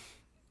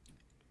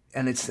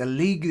and it's a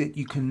league that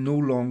you can no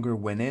longer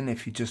win in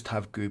if you just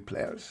have good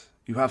players.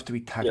 You have to be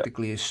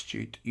tactically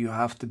astute. You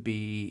have to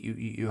be.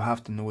 You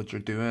have to know what you're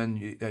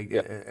doing.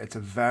 It's a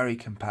very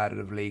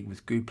competitive league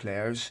with good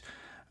players,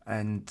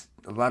 and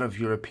a lot of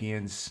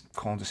Europeans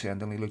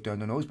condescendingly look down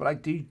their nose. But I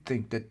do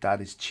think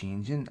that is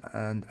changing,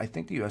 and I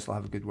think the US will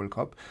have a good World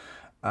Cup.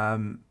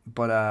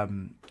 But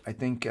I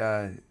think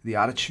the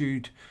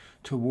attitude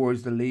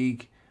towards the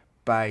league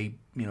by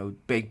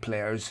big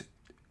players.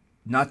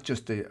 Not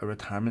just a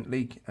retirement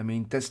league. I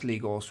mean, this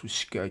league also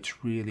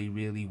scouts really,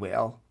 really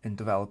well in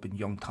developing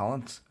young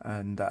talent.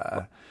 And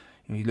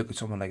you look at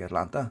someone like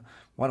Atlanta,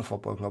 what a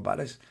football club that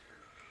is.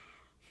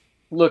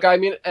 Look, I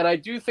mean, and I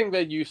do think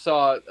that you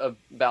saw a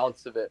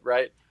balance of it,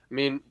 right? I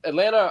mean,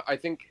 Atlanta, I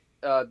think,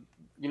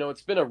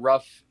 it's been a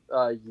rough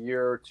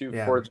year or two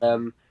for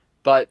them.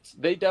 But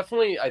they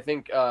definitely, I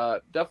think,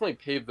 definitely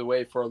paved the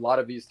way for a lot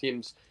of these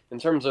teams in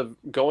terms of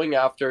going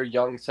after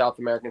young South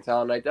American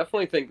talent. I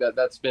definitely think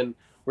that's been...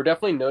 We're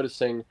definitely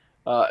noticing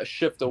a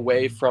shift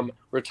away from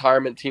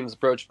retirement teams'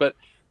 approach. But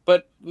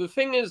the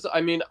thing is,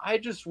 I mean, I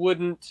just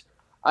wouldn't.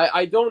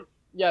 I don't.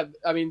 Yeah,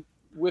 I mean,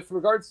 with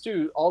regards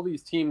to all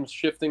these teams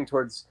shifting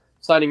towards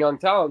signing young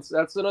talents,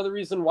 that's another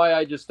reason why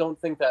I just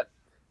don't think that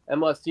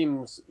MLS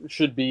teams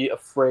should be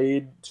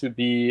afraid to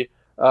be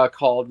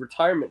called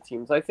retirement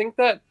teams. I think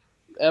that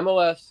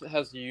MLS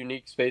has a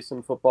unique space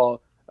in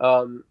football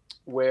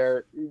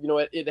where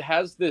it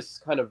has this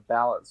kind of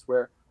balance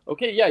where.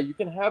 Okay, yeah, you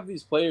can have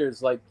these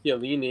players like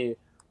Chiellini,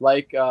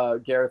 like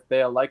Gareth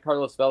Bale, like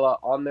Carlos Vela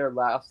on their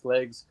last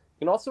legs. You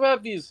can also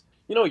have these,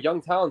 young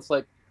talents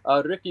like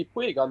Ricky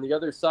Puig on the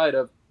other side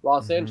of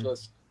Los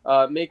Angeles,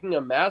 making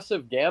a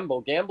massive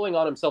gambling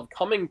on himself,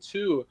 coming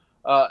to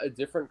a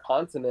different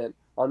continent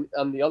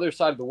on the other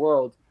side of the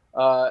world,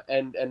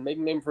 and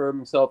making a name for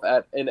himself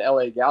in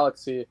LA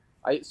Galaxy.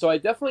 So I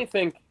definitely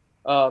think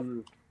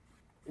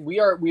we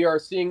are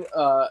seeing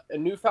a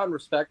newfound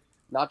respect,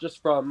 not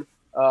just from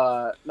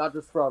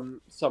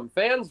some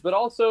fans, but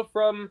also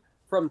from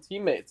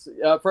teammates,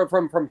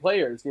 from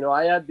players.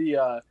 I had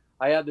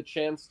the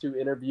chance to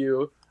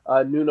interview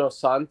Nuno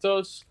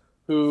Santos,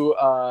 who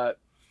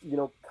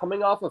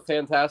coming off a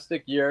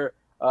fantastic year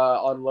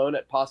on loan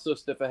at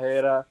Paços de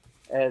Ferreira,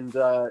 and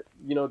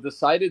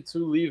decided to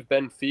leave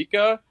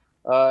Benfica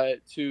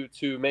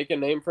to make a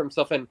name for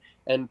himself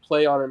and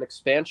play on an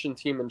expansion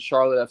team in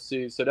Charlotte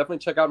FC. So definitely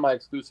check out my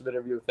exclusive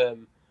interview with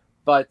him.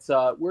 But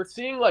we're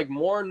seeing like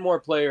more and more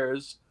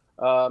players,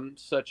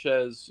 such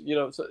as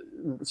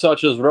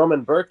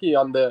Roman Berkey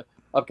on the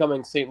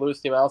upcoming St. Louis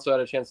team. I also had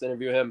a chance to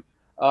interview him,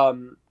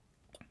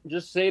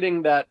 just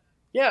stating that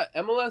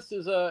MLS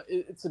is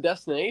a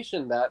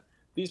destination that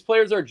these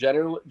players are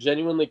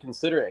genuinely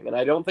considering, and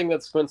I don't think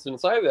that's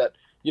coincidence either. That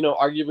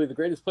arguably the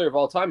greatest player of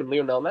all time, and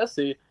Lionel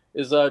Messi,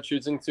 is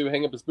choosing to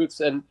hang up his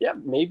boots, and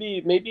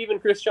maybe even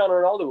Cristiano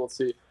Ronaldo.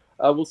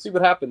 We'll see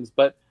what happens,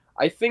 but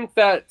I think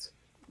that.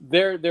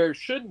 There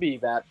should be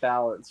that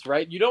balance,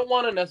 right? You don't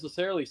want to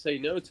necessarily say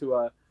no to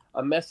a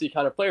Messi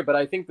kind of player, but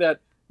I think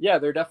that,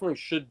 there definitely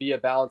should be a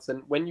balance.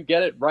 And when you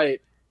get it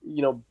right,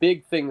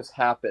 big things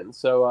happen.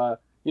 So,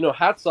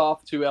 hats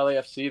off to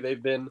LAFC.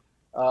 They've been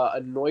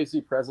a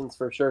noisy presence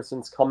for sure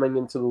since coming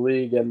into the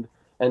league. And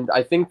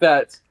I think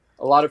that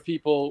a lot of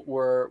people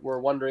were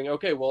wondering,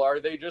 okay, well, are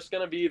they just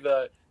going to be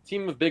the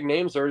team of big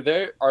names, or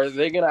are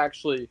they going to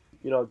actually,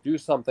 do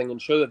something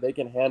and show that they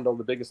can handle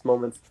the biggest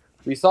moments?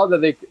 We saw that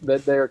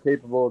they are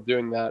capable of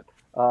doing that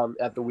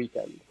at the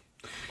weekend.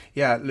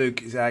 Yeah,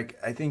 look, Zach,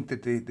 I think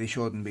that they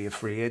shouldn't be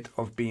afraid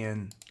of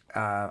being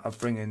of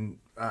bringing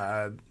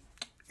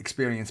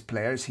experienced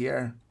players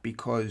here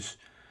because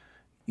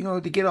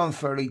they get on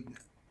 30.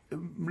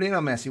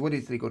 Lionel Messi, what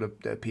did they go to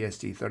the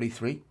PSG?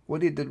 33.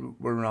 What did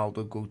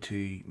Ronaldo go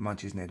to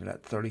Manchester United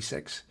at?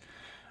 36.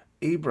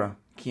 Ibra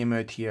came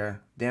out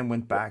here, then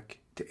went back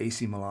to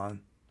AC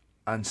Milan,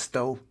 and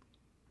still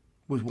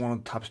was one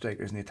of the top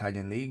strikers in the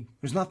Italian league.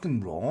 There's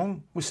nothing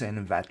wrong with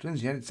signing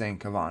veterans. You had saying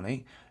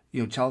Cavani,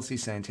 Chelsea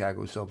saying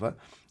Thiago Silva.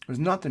 There's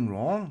nothing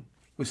wrong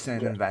with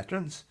signing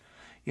veterans.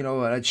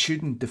 It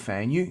shouldn't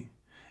define you.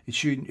 It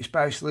shouldn't,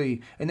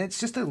 especially, and it's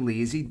just a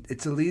lazy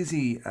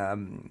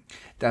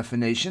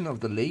definition of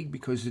the league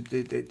because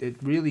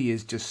it really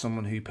is just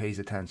someone who pays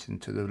attention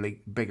to the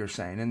league, bigger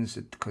signings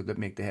that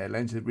make the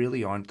headlines that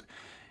really aren't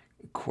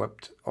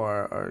equipped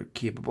or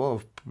capable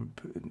of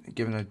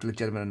giving a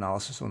legitimate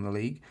analysis on the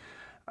league.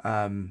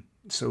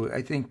 So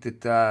I think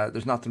that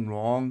there's nothing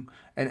wrong.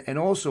 And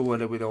also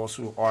what I would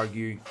also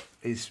argue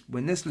is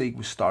when this league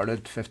was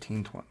started,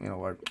 15, 20,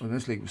 or when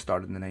this league was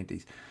started in the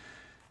 90s,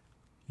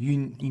 you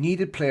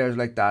needed players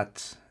like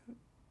that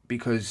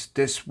because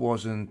this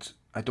wasn't,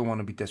 I don't want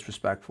to be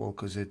disrespectful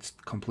because it's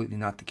completely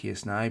not the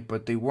case now,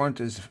 but they weren't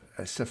as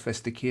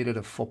sophisticated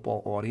a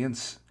football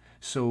audience.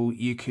 So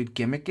you could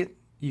gimmick it.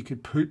 You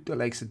could put the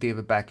likes of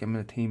David Beckham in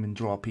a team and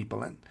draw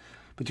people in.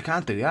 But you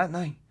can't do that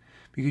now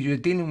because you're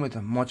dealing with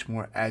a much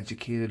more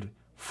educated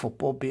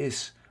football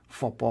base,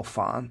 football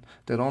fan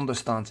that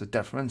understands the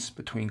difference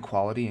between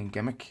quality and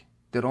gimmick,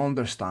 that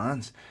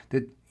understands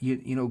that,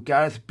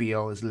 Gareth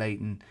Bale is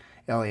lighting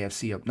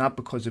LAFC up, not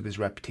because of his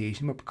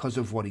reputation, but because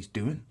of what he's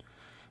doing.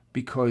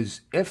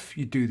 Because if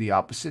you do the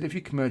opposite, if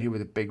you come out here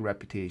with a big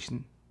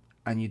reputation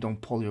and you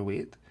don't pull your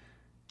weight,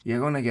 you're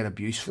going to get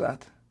abuse for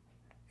that.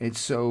 It's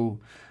so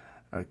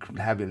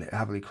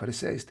heavily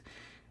criticised.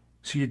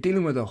 So you're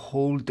dealing with a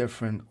whole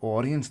different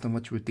audience than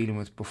what you were dealing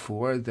with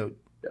before.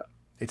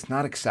 It's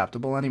not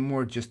acceptable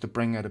anymore just to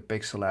bring out a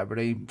big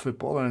celebrity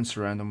footballer and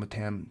surround them with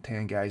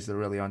 10 guys that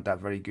really aren't that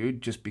very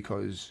good just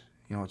because...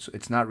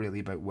 it's not really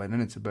about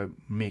winning. It's about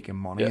making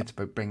money. It's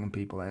about bringing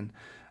people in.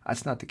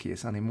 That's not the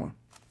case anymore.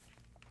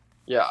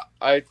 Yeah,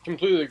 I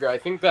completely agree. I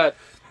think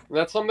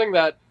that's something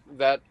that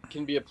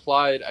can be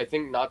applied, I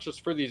think, not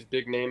just for these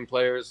big name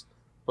players,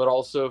 but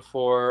also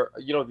for,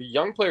 the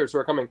young players who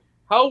are coming.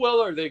 How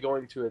well are they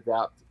going to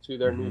adapt to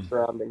their new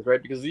surroundings,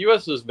 right? Because the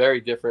U.S. is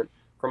very different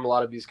from a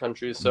lot of these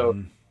countries.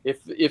 So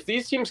if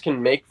these teams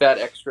can make that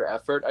extra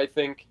effort, I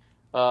think,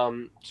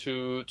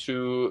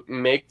 to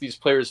make these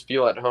players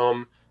feel at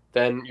home,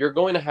 then you're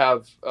going to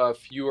have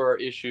fewer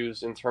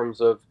issues in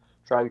terms of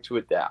trying to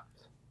adapt.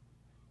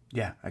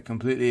 Yeah, I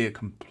completely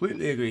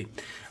agree.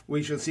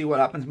 We shall see what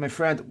happens, my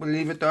friend. We'll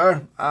leave it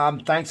there.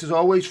 Thanks as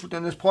always for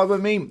doing this pod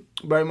with me.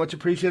 Very much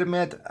appreciated,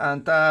 mate.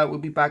 And we'll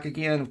be back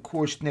again, of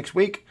course, next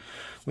week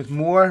with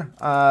more.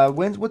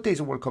 What days does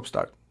the World Cup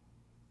start?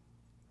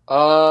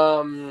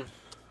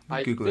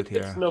 I think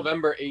it's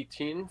November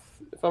 18th,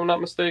 if I'm not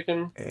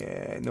mistaken.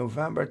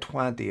 November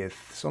 20th.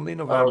 Sunday,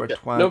 November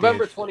 20th.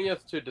 November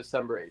 20th to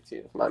December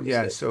 18th, if I'm not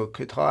mistaken. Yeah, so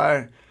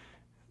Qatar,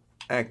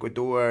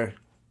 Ecuador,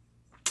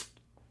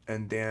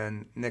 and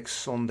then next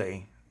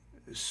Sunday.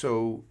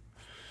 So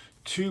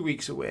 2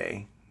 weeks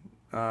away,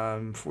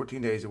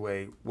 14 days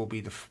away, will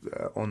be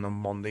on the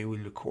Monday we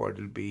record.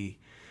 It'll be...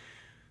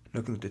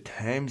 Looking at the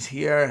times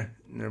here,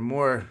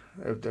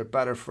 they're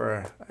better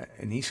for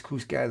an East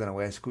Coast guy than a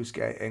West Coast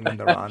guy. England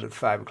are on at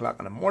 5 o'clock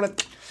in the morning.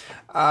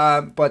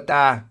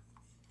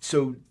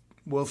 So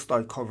we'll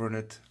start covering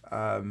it.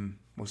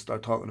 We'll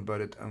start talking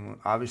about it, and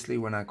obviously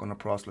we're not going to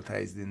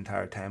proselytize the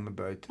entire time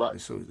about.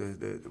 Right. So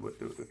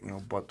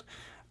but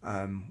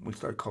we'll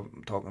start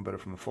talking about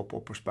it from a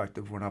football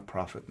perspective. We're not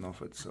profiting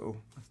off it, so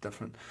it's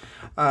different.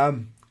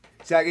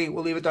 Zachy,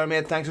 we'll leave it there,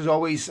 mate. Thanks as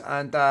always.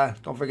 And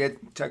don't forget,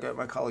 check out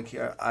my colleague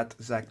here at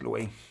Zach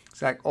Louis.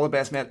 Zach, all the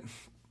best, mate.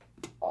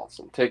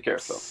 Awesome. Take care,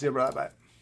 Phil. See you, brother. Bye.